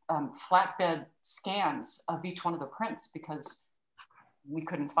flatbed scans of each one of the prints because we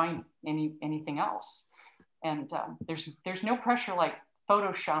couldn't find anything else. And there's no pressure like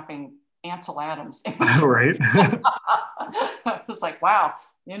photoshopping Ansel Adams. Right. It was like, wow,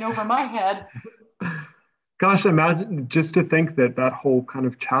 in over my head. Gosh, imagine just to think that that whole kind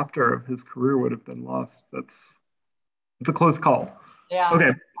of chapter of his career would have been lost. It's a close call. Yeah.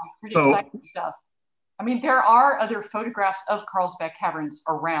 Okay. Pretty exciting stuff. I mean, there are other photographs of Carlsbad Caverns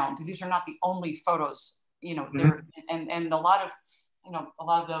around. These are not the only photos, there, and a lot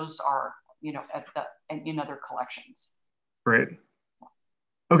of those are, in other collections. Great.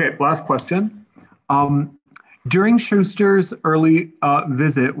 Okay, last question. During Schuster's early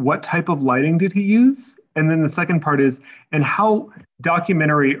visit, what type of lighting did he use? And then the second part is, and how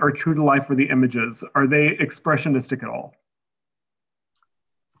documentary or true to life were the images? Are they expressionistic at all?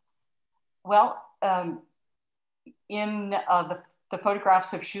 Well, in the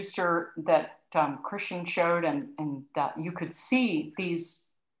photographs of Schuster that Christian showed, and you could see these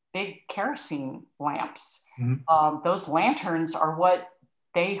big kerosene lamps. Those lanterns are what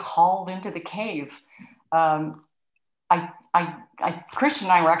they hauled into the cave. Christian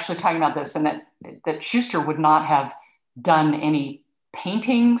and I were actually talking about this, and that Schuster would not have done any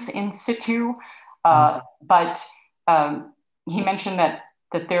paintings in situ, but he mentioned that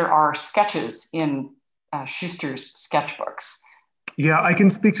there are sketches in Schuster's sketchbooks. Yeah, I can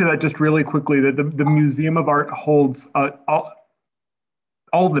speak to that just really quickly. That the Museum of Art holds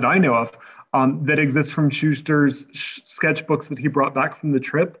all that I know of that exists from Schuster's sketchbooks that he brought back from the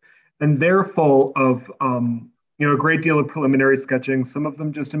trip, and they're full of a great deal of preliminary sketching. Some of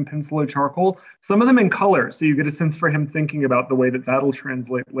them just in pencil or charcoal, some of them in color, so you get a sense for him thinking about the way that that'll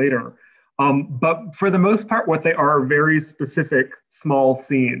translate later. But for the most part, what they are very specific small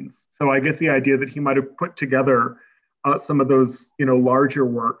scenes. So I get the idea that he might have put together some of those larger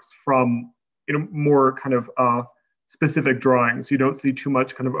works from more kind of specific drawings. You don't see too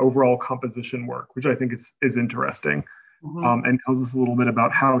much kind of overall composition work, which I think is interesting, and tells us a little bit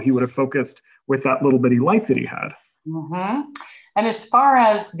about how he would have focused with that little bitty light that he had. And as far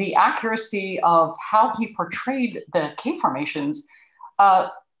as the accuracy of how he portrayed the cave formations,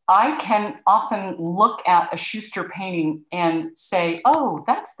 I can often look at a Schuster painting and say, oh,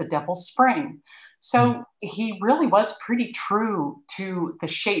 that's the Devil's Spring. So he really was pretty true to the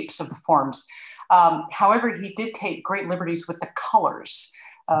shapes of the forms. However, he did take great liberties with the colors.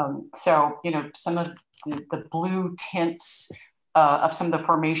 So, some of the blue tints of some of the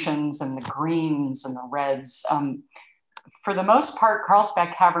formations and the greens and the reds. For the most part,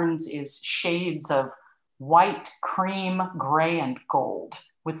 Carlsbad Caverns is shades of white, cream, gray, and gold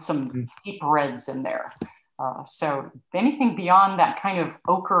with some deep reds in there. So anything beyond that kind of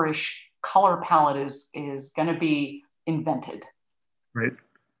ochreish color palette is going to be invented. Right.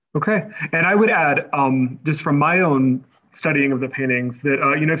 Okay. And I would add, just from my own studying of the paintings, that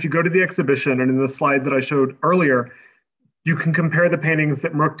if you go to the exhibition and in the slide that I showed earlier, you can compare the paintings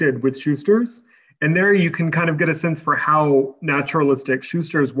that Merck did with Schuster's. And there you can kind of get a sense for how naturalistic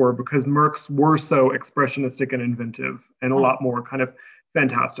Schuster's were, because Merck's were so expressionistic and inventive and a lot more kind of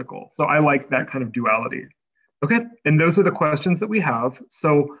fantastical. So I like that kind of duality. Okay, and those are the questions that we have.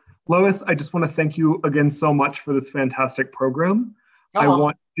 So Lois, I just want to thank you again so much for this fantastic program. I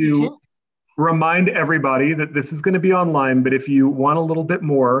want to remind everybody that this is going to be online, but if you want a little bit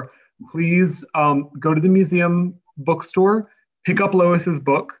more, please go to the museum bookstore, pick up Lois's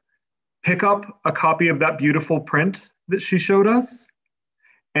book, pick up a copy of that beautiful print that she showed us.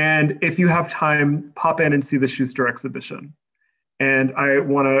 And if you have time, pop in and see the Schuster exhibition. And I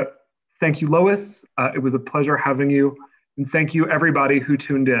want to thank you, Lois. It was a pleasure having you. And thank you, everybody who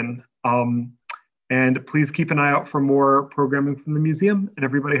tuned in. And please keep an eye out for more programming from the museum. And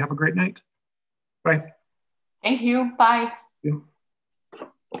everybody have a great night. Bye. Thank you. Bye. Thank you.